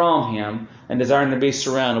cleansing from Him, and desiring to be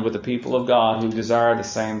surrounded with the people of God who desire the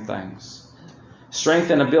same things. Strength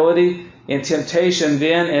and ability in temptation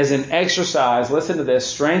then is an exercise. Listen to this.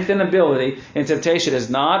 Strength and ability in temptation is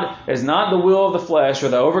not the will of the flesh or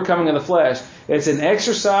the overcoming of the flesh. It's an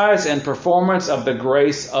exercise and performance of the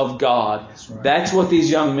grace of God. That's right. That's what these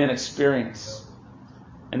young men experience.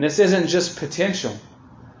 And this isn't just potential.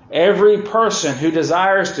 Every person who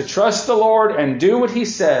desires to trust the Lord and do what He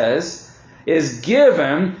says is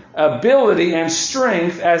given ability and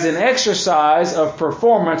strength as an exercise of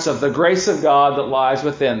performance of the grace of God that lies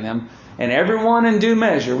within them. And everyone in due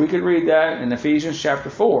measure. We could read that in Ephesians chapter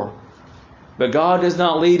 4. But God does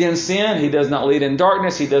not lead in sin. He does not lead in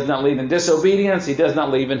darkness. He does not lead in disobedience. He does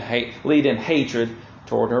not lead in hatred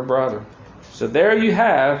toward her brother. So there you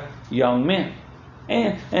have young men.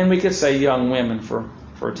 And we could say young women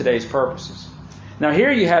for today's purposes. Now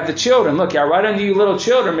here you have the children. Look, I write unto you little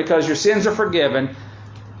children because your sins are forgiven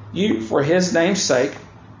you for His name's sake.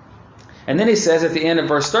 And then he says at the end of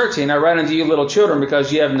verse 13, I write unto you little children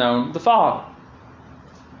because ye have known the Father.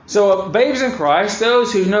 So babes in Christ,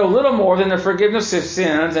 those who know little more than the forgiveness of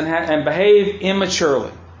sins and behave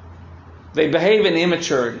immaturely. They behave in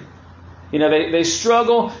immaturity. They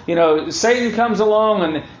struggle. Satan comes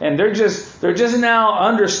along and they're just now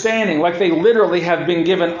understanding, like they literally have been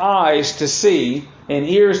given eyes to see and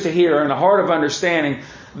ears to hear and a heart of understanding.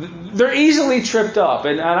 They're easily tripped up.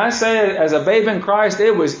 And I say, as a babe in Christ,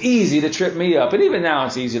 it was easy to trip me up. And even now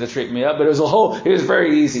it's easy to trip me up, but it was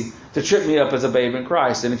very easy to trip me up as a babe in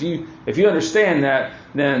Christ. And if you understand that,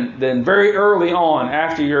 then very early on,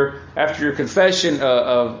 after your confession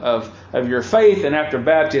of your faith and after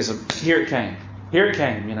baptism, here it came.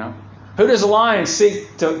 Who does a lion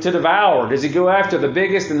seek to devour? Does he go after the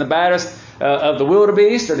biggest and the baddest of the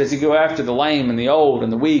wildebeest, or does he go after the lame and the old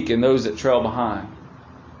and the weak and those that trail behind?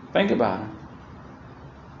 Think about it.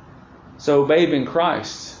 So, babe in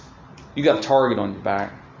Christ, you got a target on your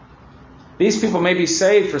back. These people may be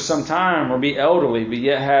saved for some time or be elderly, but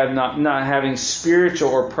yet have not having spiritual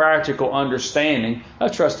or practical understanding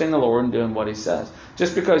of trusting the Lord and doing what He says.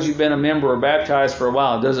 Just because you've been a member or baptized for a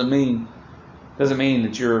while doesn't mean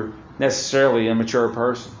that you're necessarily a mature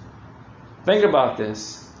person. Think about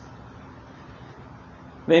this.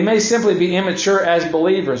 They may simply be immature as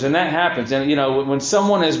believers, and that happens. And when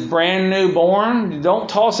someone is brand new born, don't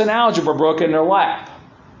toss an algebra book in their lap.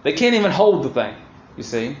 They can't even hold the thing, you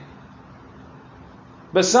see.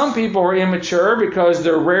 But some people are immature because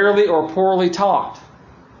they're rarely or poorly taught.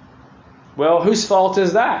 Well, whose fault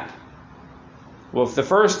is that? Well, if the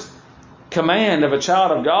first command of a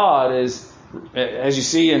child of God is, as you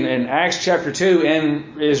see in Acts chapter 2,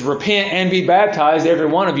 and is repent and be baptized, every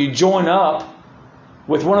one of you, join up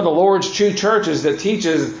with one of the Lord's true churches that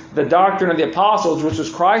teaches the doctrine of the apostles, which was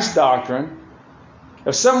Christ's doctrine.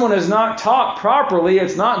 If someone is not taught properly,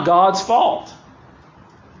 it's not God's fault.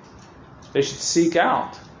 They should seek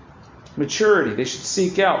out maturity. They should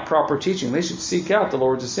seek out proper teaching. They should seek out the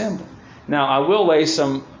Lord's assembly. Now, I will lay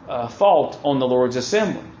some fault on the Lord's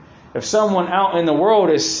assembly. If someone out in the world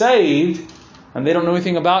is saved and they don't know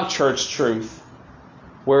anything about church truth,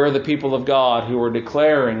 where are the people of God who are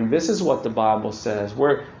declaring, this is what the Bible says?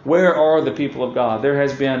 Where are the people of God? There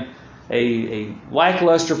has been a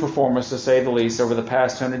lackluster performance, to say the least, over the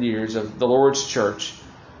past 100 years of the Lord's church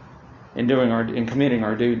in committing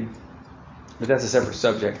our duty. But that's a separate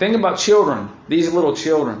subject. Think about children, these little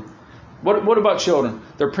children. What about children?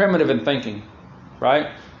 They're primitive in thinking,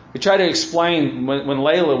 right? We try to explain, when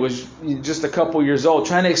Layla was just a couple years old,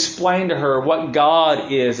 trying to explain to her what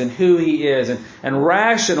God is and who He is and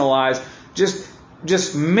rationalize.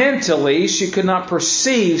 Just mentally, she could not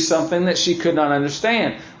perceive something that she could not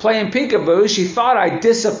understand. Playing peekaboo, she thought I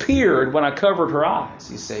disappeared when I covered her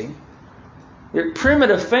eyes, you see. They're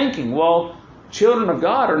primitive thinking. Well, children of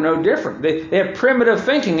God are no different. They have primitive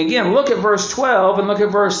thinking. Again, look at verse 12 and look at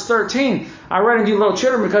verse 13. I write unto you, little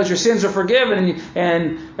children, because your sins are forgiven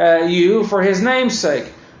and you for His name's sake.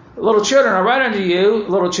 Little children, I write unto you,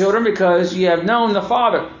 little children, because ye have known the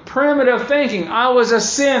Father. Primitive thinking. I was a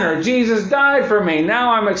sinner. Jesus died for me.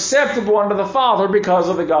 Now I'm acceptable unto the Father because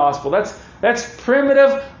of the gospel. That's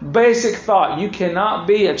primitive, basic thought. You cannot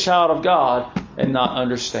be a child of God and not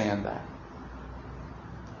understand that.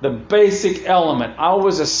 The basic element. I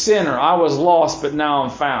was a sinner. I was lost, but now I'm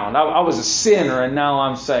found. I was a sinner, and now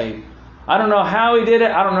I'm saved. I don't know how He did it.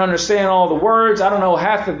 I don't understand all the words. I don't know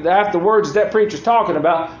half the words that preacher's talking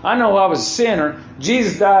about. I know I was a sinner.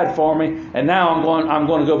 Jesus died for me, and now I'm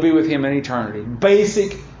going to go be with Him in eternity.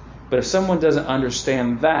 Basic. But if someone doesn't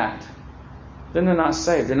understand that, then they're not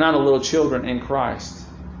saved. They're not a little children in Christ.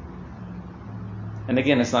 And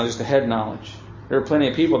again, it's not just a head knowledge. There are plenty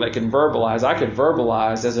of people that can verbalize. I could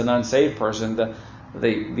verbalize as an unsaved person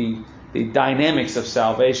the dynamics of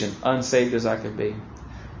salvation, unsaved as I could be.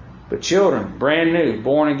 But children, brand new,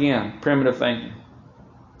 born again, primitive thinking.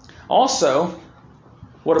 Also,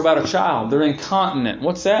 what about a child? They're incontinent.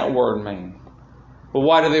 What's that word mean? Well,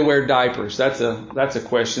 why do they wear diapers? That's a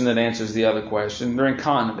question that answers the other question. They're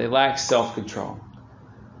incontinent. They lack self-control.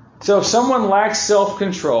 So if someone lacks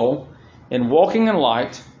self-control in walking in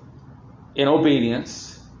light, in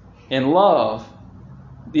obedience, in love,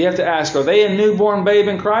 you have to ask, are they a newborn babe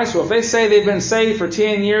in Christ? Well, if they say they've been saved for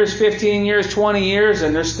 10 years, 15 years, 20 years,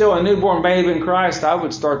 and they're still a newborn babe in Christ, I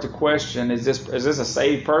would start to question, is this a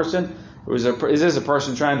saved person? Or is this a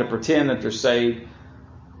person trying to pretend that they're saved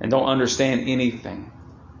and don't understand anything?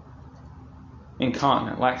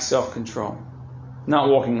 Incontinent, lack self-control. Not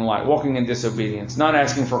walking in light, walking in disobedience. Not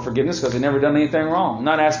asking for forgiveness because they've never done anything wrong.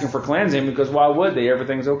 Not asking for cleansing because why would they?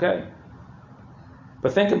 Everything's okay.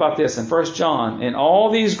 But think about this, in 1 John, in all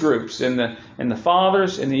these groups, in the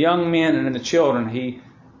fathers, in the young men, and in the children, he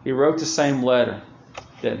wrote the same letter,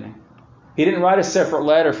 didn't he? He didn't write a separate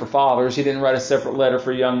letter for fathers. He didn't write a separate letter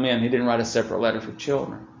for young men. He didn't write a separate letter for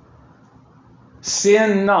children.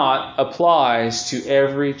 sin not applies to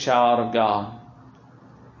every child of God.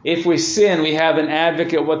 If we sin, we have an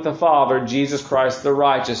advocate with the Father, Jesus Christ the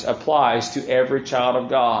righteous, applies to every child of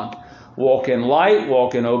God. Walk in light,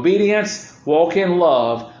 walk in obedience, walk in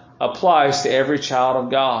love applies to every child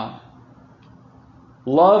of God.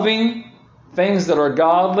 Loving things that are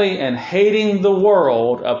godly and hating the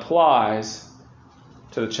world applies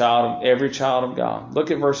to every child of God.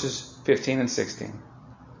 Look at verses 15 and 16.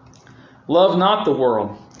 Love not the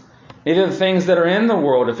world, neither the things that are in the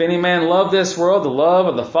world. If any man love this world, the love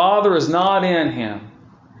of the Father is not in him.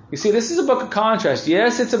 You see, this is a book of contrast.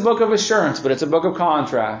 Yes, it's a book of assurance, but it's a book of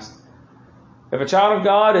contrast. If a child of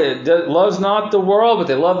God loves not the world, but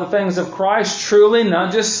they love the things of Christ, truly,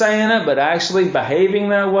 not just saying it, but actually behaving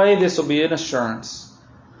that way, this will be an assurance.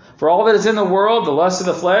 For all that is in the world, the lust of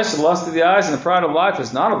the flesh, the lust of the eyes, and the pride of life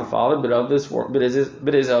is not of the Father, but of this world, but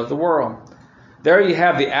is of the world. There you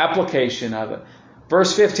have the application of it.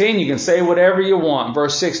 Verse 15, you can say whatever you want.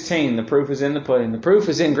 Verse 16, the proof is in the pudding. The proof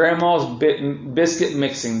is in Grandma's biscuit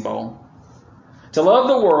mixing bowl. To love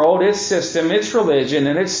the world, its system, its religion,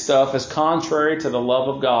 and its stuff is contrary to the love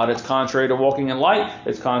of God. It's contrary to walking in light.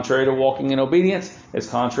 It's contrary to walking in obedience. It's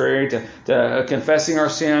contrary to confessing our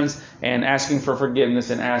sins and asking for forgiveness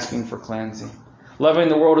and asking for cleansing. Loving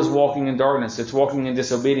the world is walking in darkness. It's walking in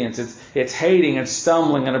disobedience. It's hating and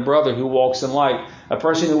stumbling at a brother who walks in light. A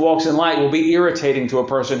person who walks in light will be irritating to a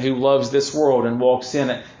person who loves this world and walks in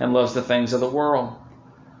it and loves the things of the world.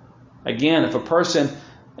 Again,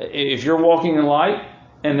 if you're walking in light,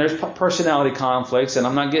 and there's personality conflicts, and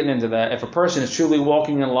I'm not getting into that. If a person is truly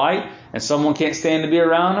walking in light and someone can't stand to be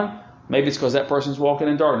around them, maybe it's because that person's walking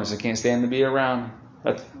in darkness and can't stand to be around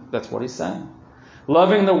them. That's what he's saying.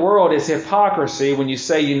 Loving the world is hypocrisy when you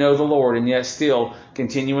say you know the Lord and yet still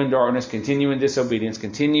continue in darkness, continue in disobedience,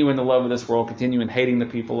 continue in the love of this world, continue in hating the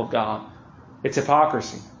people of God. It's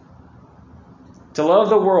hypocrisy. To love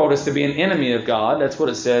the world is to be an enemy of God. That's what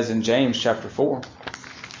it says in James chapter 4.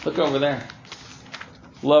 Look over there.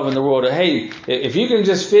 Loving the world. Hey, if you can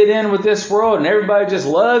just fit in with this world and everybody just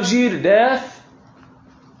loves you to death,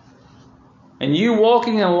 and you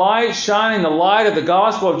walking in light, shining the light of the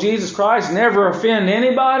gospel of Jesus Christ, never offend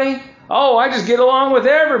anybody, oh, I just get along with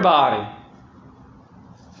everybody.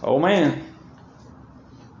 Oh, man.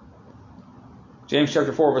 James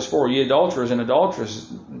chapter 4, verse 4, ye adulterers and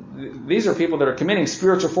adulteresses, these are people that are committing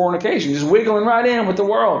spiritual fornication, just wiggling right in with the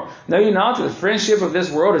world. Know you not that the friendship of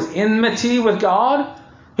this world is enmity with God?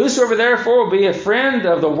 Whosoever therefore will be a friend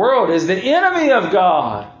of the world is the enemy of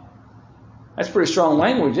God. That's pretty strong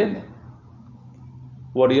language, isn't it?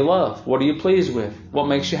 What do you love? What are you pleased with? What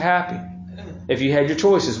makes you happy? If you had your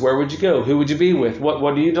choices, where would you go? Who would you be with?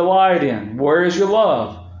 What do you delight in? Where is your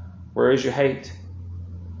love? Where is your hate?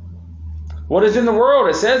 What is in the world?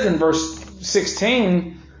 It says in verse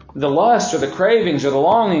 16, the lust or the cravings or the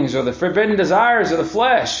longings or the forbidden desires of the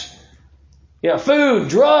flesh. Yeah, food,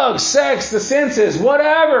 drugs, sex, the senses,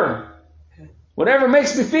 whatever. Whatever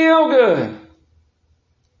makes me feel good.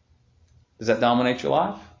 Does that dominate your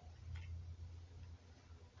life?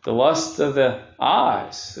 The lust of the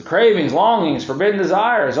eyes, the cravings, longings, forbidden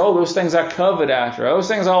desires. Oh, those things I covet after. Those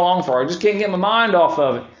things I long for. I just can't get my mind off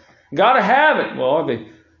of it. Got to have it. Well,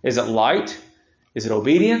 is it light? Is it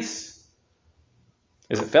obedience?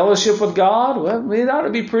 Is it fellowship with God? Well, it ought to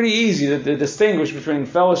be pretty easy to distinguish between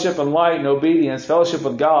fellowship and light and obedience, fellowship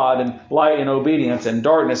with God and light and obedience, and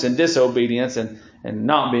darkness and disobedience and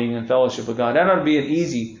not being in fellowship with God. That ought to be an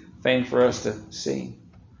easy thing for us to see.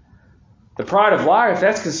 The pride of life,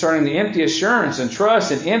 that's concerning the empty assurance and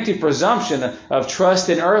trust and empty presumption of trust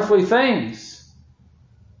in earthly things.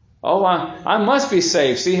 Oh, I must be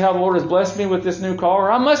saved. See how the Lord has blessed me with this new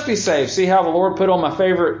car? I must be saved. See how the Lord put on my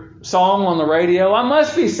favorite song on the radio? I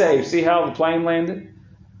must be saved. See how the plane landed?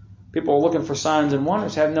 People are looking for signs and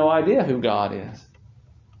wonders, have no idea who God is.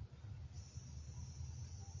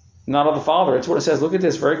 Not of the Father. It's what it says. Look at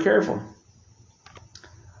this very carefully.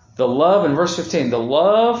 The love, in verse 15, the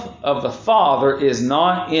love of the Father is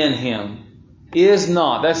not in him. Is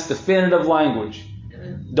not. That's definitive language.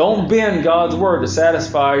 Don't bend God's word to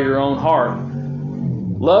satisfy your own heart.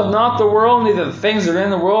 Love not the world, neither the things that are in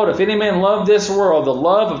the world. If any man love this world, the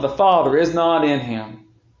love of the Father is not in him.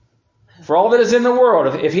 For all that is in the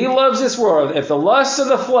world, if he loves this world, if the lust of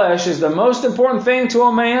the flesh is the most important thing to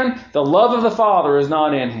a man, the love of the Father is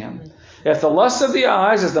not in him. If the lust of the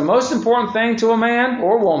eyes is the most important thing to a man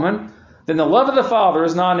or woman, then the love of the Father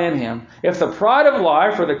is not in him. If the pride of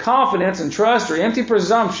life or the confidence and trust or empty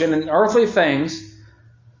presumption in earthly things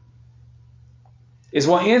is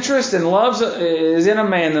what interest and love is in a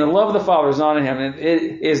man, then the love of the Father is not in him. And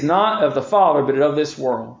it is not of the Father, but of this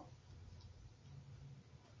world.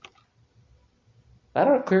 That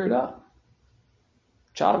ought to clear it up.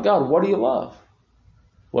 Child of God, what do you love?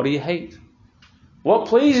 What do you hate? What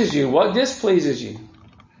pleases you? What displeases you?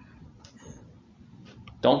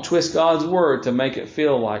 Don't twist God's word to make it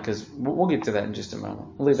feel like, because we'll get to that in just a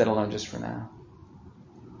moment. We'll leave that alone just for now.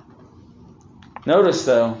 Notice,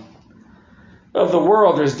 though, of the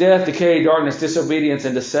world, there's death, decay, darkness, disobedience,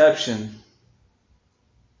 and deception.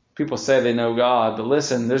 People say they know God, but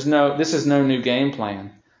listen, this is no new game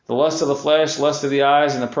plan. The lust of the flesh, lust of the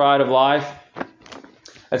eyes, and the pride of life.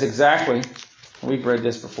 That's exactly, we've read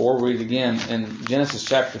this before, we'll read it again in Genesis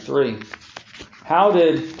chapter 3. How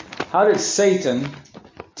did Satan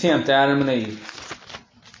tempt Adam and Eve?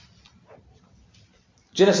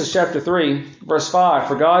 Genesis chapter 3, verse 5.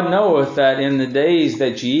 For God knoweth that in the days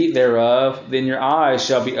that ye eat thereof, then your eyes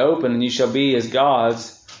shall be opened, and ye shall be as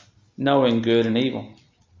gods, knowing good and evil.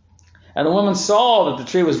 And the woman saw that the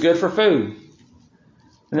tree was good for food,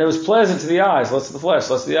 and it was pleasant to the eyes, lust of the flesh,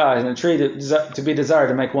 lust of the eyes, and a tree to be desired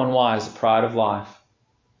to make one wise, the pride of life.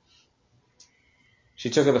 She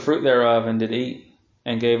took of the fruit thereof, and did eat,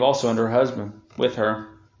 and gave also unto her husband with her,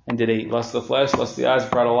 and did eat. Lust of the flesh, lust of the eyes,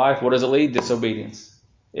 the pride of life. What does it lead? Disobedience.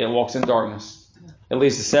 It walks in darkness. It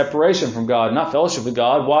leads to separation from God, not fellowship with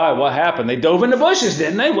God. Why? What happened? They dove in the bushes,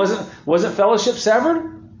 didn't they? Wasn't fellowship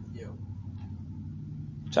severed? Yeah.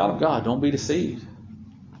 Child of God, don't be deceived.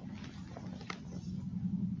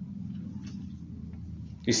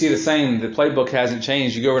 You see the playbook hasn't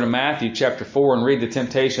changed. You go over to Matthew chapter 4 and read the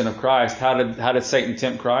temptation of Christ. How did Satan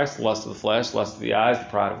tempt Christ? The lust of the flesh, lust of the eyes, the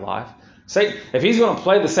pride of life. Satan, if he's going to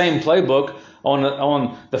play the same playbook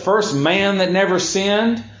on the first man that never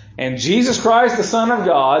sinned and Jesus Christ, the Son of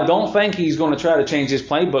God, don't think he's going to try to change his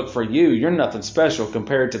playbook for you. You're nothing special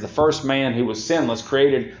compared to the first man who was sinless,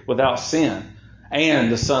 created without sin,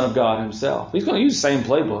 and the Son of God himself. He's going to use the same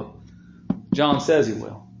playbook. John says he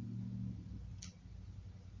will.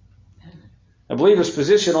 A believer's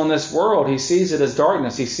position on this world, he sees it as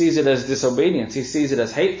darkness. He sees it as disobedience. He sees it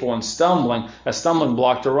as hateful and a stumbling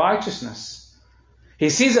block to righteousness. He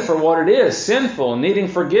sees it for what it is, sinful, needing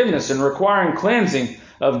forgiveness and requiring cleansing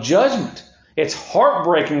of judgment. It's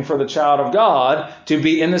heartbreaking for the child of God to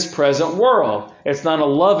be in this present world. It's not a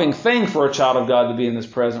loving thing for a child of God to be in this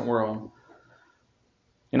present world.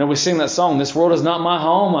 You know, we sing that song, "This world is not my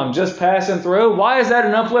home, I'm just passing through." Why is that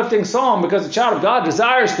an uplifting song? Because the child of God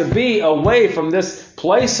desires to be away from this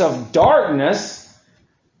place of darkness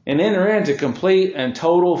and enter into complete and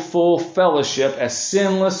total full fellowship, a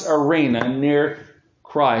sinless arena near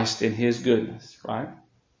Christ in His goodness, right?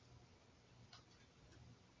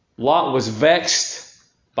 Lot was vexed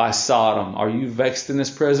by Sodom. Are you vexed in this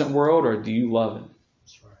present world, or do you love it?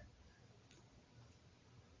 That's right.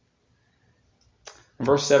 In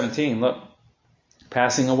verse 17, look,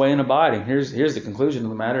 passing away and abiding. Here's the conclusion of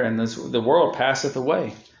the matter. And the world passeth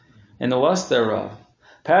away, and the lust thereof.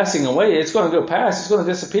 Passing away, it's going to go past, it's going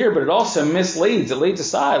to disappear, but it also misleads. It leads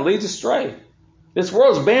aside, it leads astray. This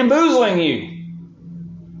world's bamboozling you.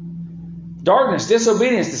 Darkness,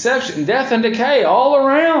 disobedience, deception, death, and decay all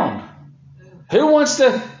around. Who wants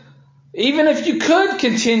to, even if you could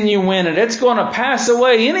continue in it, it's going to pass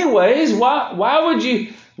away anyways. Why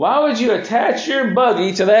would you attach your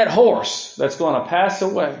buggy to that horse that's going to pass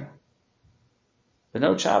away? But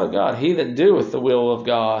no, child of God, he that doeth the will of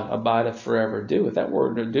God abideth forever. Doeth, that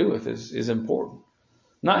word doeth is important.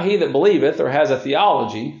 Not he that believeth or has a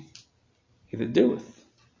theology, he that doeth.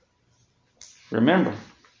 Remember.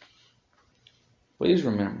 Please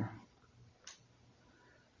remember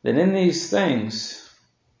that in these things,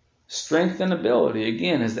 strength and ability,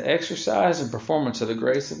 again, is the exercise and performance of the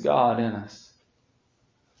grace of God in us.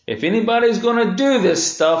 If anybody's going to do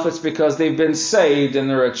this stuff, it's because they've been saved and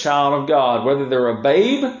they're a child of God. Whether they're a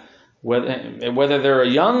babe, whether they're a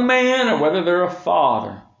young man, or whether they're a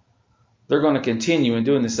father, they're going to continue in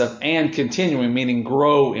doing this stuff, and continuing meaning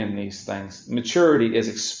grow in these things. Maturity is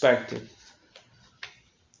expected.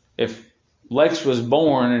 If Lex was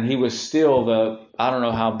born and he was still I don't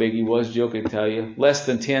know how big he was, Jill can tell you, less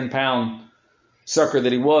than 10-pound sucker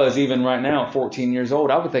that he was, even right now at 14 years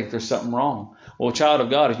old, I would think there's something wrong. Well, child of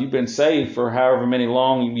God, if you've been saved for however many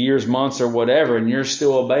long years, months, or whatever, and you're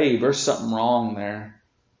still a babe, there's something wrong there.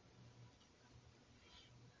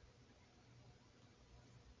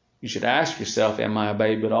 You should ask yourself, am I a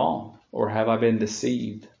babe at all? Or have I been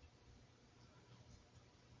deceived?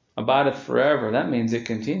 Abideth forever, that means it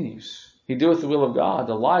continues. He doeth the will of God,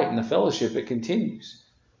 the light and the fellowship, it continues.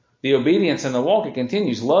 The obedience and the walk, it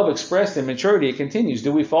continues. Love expressed in maturity, it continues.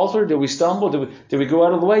 Do we falter? Do we stumble? Do we go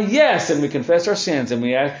out of the way? Yes, and we confess our sins, and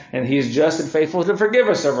He is just and faithful to forgive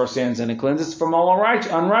us of our sins and to cleanse us from all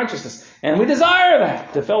unrighteousness. And we desire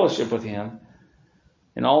that, to fellowship with Him.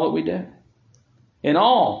 in all that we do. In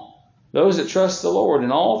all, those that trust the Lord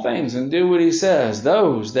in all things and do what He says,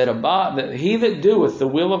 those that abide, that he that doeth the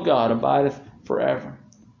will of God abideth forever.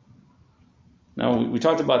 Now, we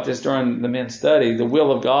talked about this during the men's study, the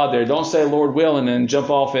will of God there. Don't say Lord will and then jump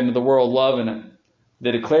off into the world loving it.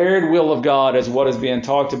 The declared will of God is what is being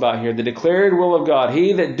talked about here. The declared will of God.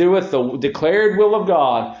 He that doeth the declared will of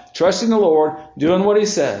God, trusting the Lord, doing what He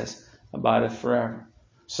says, abideth forever.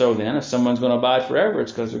 So then, if someone's going to abide forever,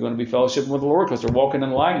 it's because they're going to be fellowshipping with the Lord, because they're walking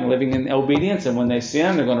in light and living in obedience. And when they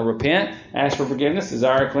sin, they're going to repent, ask for forgiveness,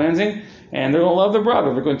 desire cleansing, and they're going to love their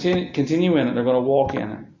brother. They're going to continue in it. They're going to walk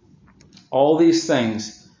in it. All these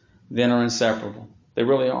things then are inseparable. They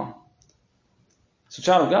really are. So,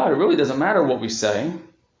 child of God, it really doesn't matter what we say.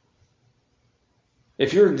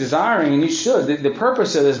 If you're desiring, and you should, the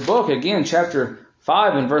purpose of this book, again, chapter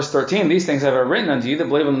 5 and verse 13, these things have I written unto you that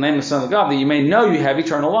believe in the name of the Son of God, that you may know you have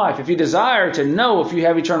eternal life. If you desire to know if you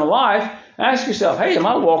have eternal life, ask yourself, hey, am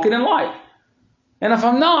I walking in light? And if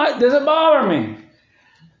I'm not, does it bother me?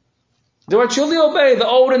 Do I truly obey the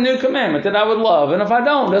old and new commandment that I would love? And if I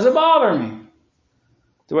don't, does it bother me?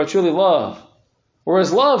 Do I truly love? Or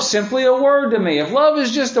is love simply a word to me? If love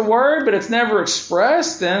is just a word, but it's never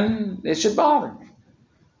expressed, then it should bother me.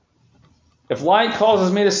 If light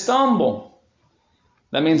causes me to stumble,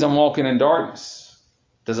 that means I'm walking in darkness.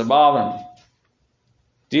 Does it bother me?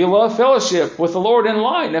 Do you love fellowship with the Lord in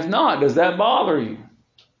light? And if not, does that bother you?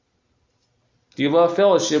 Do you love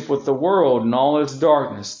fellowship with the world and all its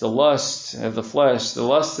darkness, the lust of the flesh, the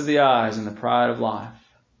lust of the eyes, and the pride of life?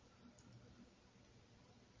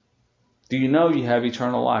 Do you know you have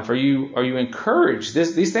eternal life? Are you encouraged?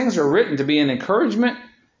 These things are written to be an encouragement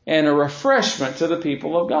and a refreshment to the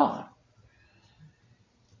people of God.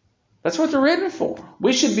 That's what they're written for.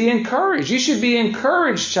 We should be encouraged. You should be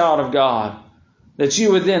encouraged, child of God, that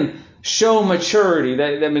you would then show maturity,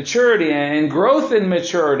 that maturity and growth in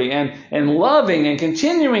maturity and loving and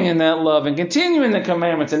continuing in that love and continuing the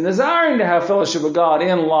commandments and desiring to have fellowship with God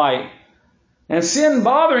in light. And sin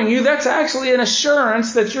bothering you, that's actually an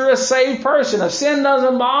assurance that you're a saved person. If sin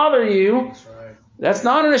doesn't bother you, that's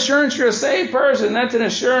not an assurance you're a saved person. That's an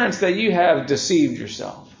assurance that you have deceived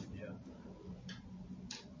yourself. Yeah.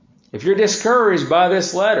 If you're discouraged by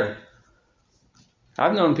this letter,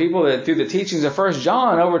 I've known people that through the teachings of 1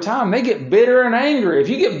 John over time, they get bitter and angry. If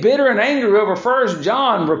you get bitter and angry over 1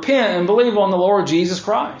 John, repent and believe on the Lord Jesus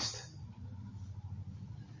Christ.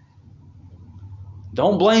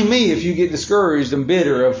 Don't blame me if you get discouraged and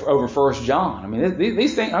bitter over 1 John. I mean,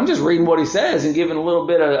 these things, I'm just reading what he says and giving a little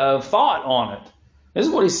bit of thought on it. This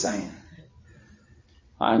is what he's saying.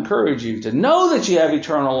 I encourage you to know that you have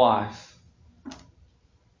eternal life.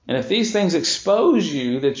 And if these things expose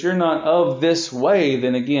you that you're not of this way,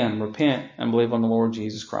 then again, repent and believe on the Lord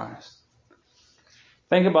Jesus Christ.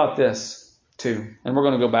 Think about this too. And we're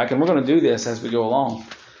going to go back and we're going to do this as we go along.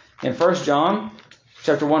 In 1 John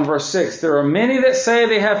chapter 1, verse 6, there are many that say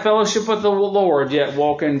they have fellowship with the Lord, yet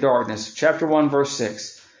walk in darkness. Chapter 1, verse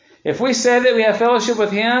 6. If we say that we have fellowship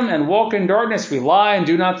with Him and walk in darkness, we lie and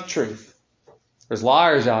do not the truth. There's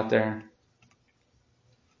liars out there.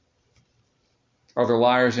 Are there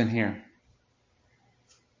liars in here?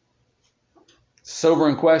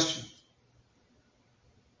 Sobering question.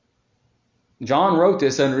 John wrote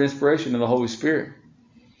this under inspiration of the Holy Spirit.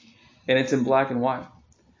 And it's in black and white.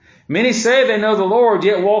 Many say they know the Lord,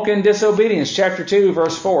 yet walk in disobedience. Chapter 2,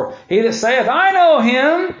 verse 4. He that saith, I know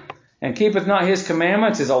Him, and keepeth not His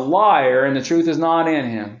commandments, is a liar, and the truth is not in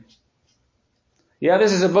him. Yeah,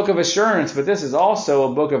 this is a book of assurance, but this is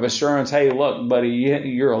also a book of assurance. Hey, look, buddy,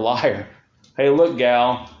 you're a liar. Hey, look,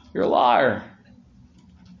 gal, you're a liar.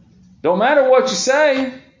 Don't matter what you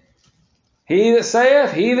say. He that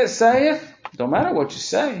saith, don't matter what you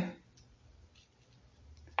say.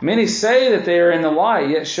 Many say that they are in the light,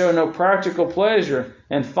 yet show no practical pleasure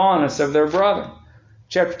and fondness of their brother.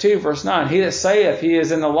 Chapter 2, verse 9. He that saith he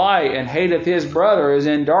is in the light and hateth his brother is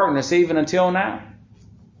in darkness even until now.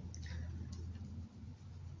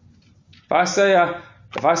 If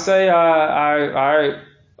I say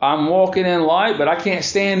I'm walking in light, but I can't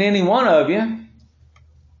stand any one of you,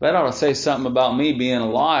 that ought to say something about me being a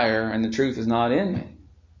liar and the truth is not in me.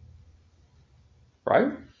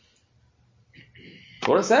 Right? That's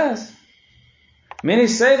what it says. Many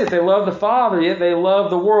say that they love the Father, yet they love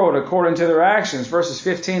the world according to their actions. Verses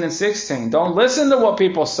 15 and 16. Don't listen to what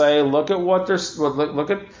people say.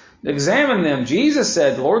 Examine them. Jesus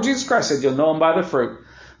said, the Lord Jesus Christ said, you'll know them by the fruit.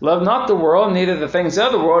 Love not the world, neither the things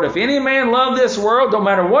of the world. If any man love this world, no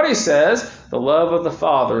matter what he says, the love of the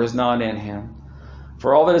Father is not in him.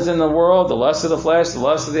 For all that is in the world, the lust of the flesh, the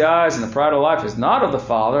lust of the eyes, and the pride of life is not of the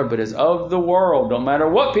Father, but is of the world. Don't matter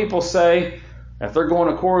what people say, if they're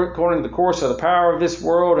going according to the course of the power of this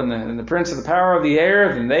world and the prince of the power of the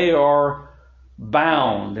air, then they are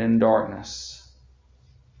bound in darkness.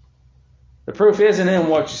 The proof isn't in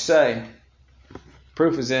what you say.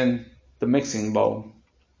 Proof is in the mixing bowl.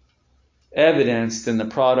 Evidenced in the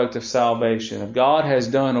product of salvation. If God has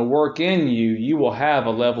done a work in you, you will have a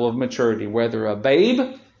level of maturity, whether a babe,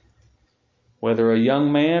 whether a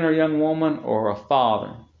young man or young woman, or a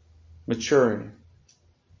father. Maturity.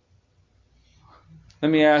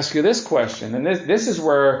 Let me ask you this question, and this is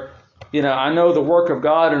where, I know the work of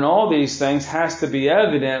God in all these things has to be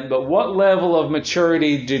evident, but what level of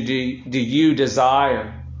maturity do you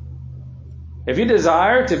desire? If you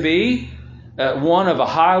desire to be one of a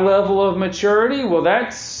high level of maturity, well,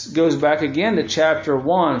 that goes back again to chapter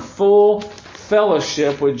 1, full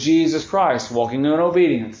fellowship with Jesus Christ, walking in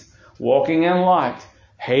obedience, walking in light,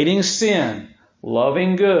 hating sin,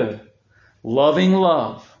 loving good, loving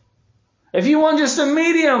love. If you want just a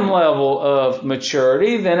medium level of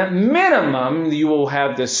maturity, then at minimum you will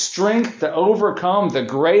have the strength to overcome the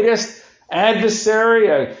greatest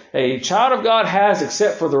adversary a child of God has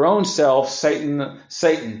except for their own self,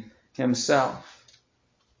 Satan himself.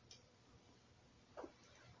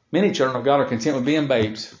 Many children of God are content with being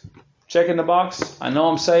babes. Check in the box. I know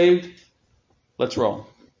I'm saved. Let's roll.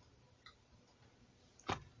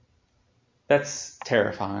 That's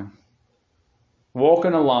terrifying. Walk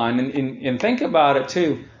in a line and think about it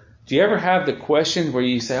too. Do you ever have the question where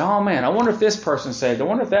you say, oh man, I wonder if this person's saved. I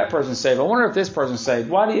wonder if that person's saved. I wonder if this person's saved.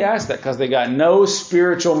 Why do you ask that? Because they got no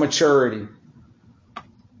spiritual maturity.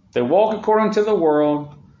 They walk according to the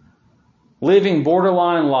world, living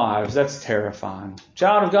borderline lives. That's terrifying.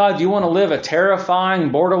 Child of God, do you want to live a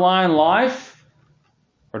terrifying borderline life?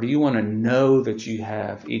 Or do you want to know that you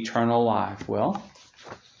have eternal life? Well,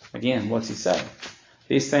 again, what's he say?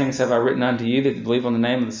 These things have I written unto you that you believe on the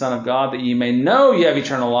name of the Son of God, that you may know you have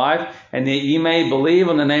eternal life, and that you may believe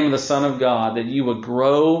on the name of the Son of God, that you would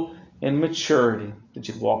grow in maturity, that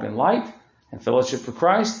you'd walk in light and fellowship with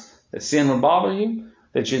Christ, that sin would bother you,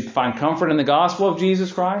 that you'd find comfort in the gospel of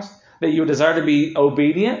Jesus Christ, that you would desire to be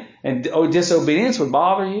obedient, and disobedience would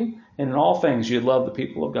bother you, and in all things you'd love the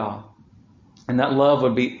people of God. And that love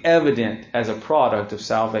would be evident as a product of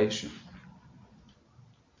salvation.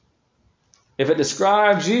 If it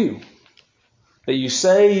describes you, that you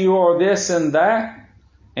say you are this and that,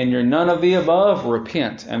 and you're none of the above,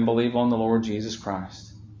 repent and believe on the Lord Jesus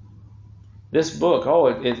Christ. This book,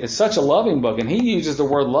 it's such a loving book, and he uses the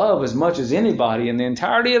word love as much as anybody in the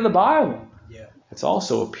entirety of the Bible. Yeah. It's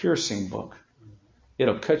also a piercing book.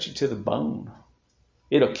 It'll cut you to the bone.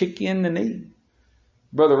 It'll kick you in the knee.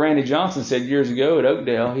 Brother Randy Johnson said years ago at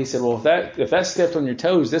Oakdale, he said, well, if that stepped on your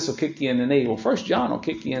toes, this will kick you in the knee. Well, 1 John will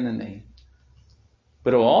kick you in the knee.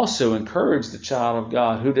 But it will also encourage the child of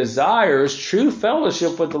God who desires true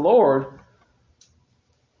fellowship with the Lord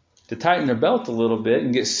to tighten their belt a little bit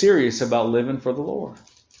and get serious about living for the Lord.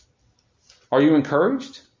 Are you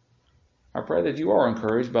encouraged? I pray that you are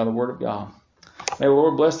encouraged by the Word of God. May the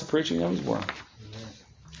Lord bless the preaching of His Word.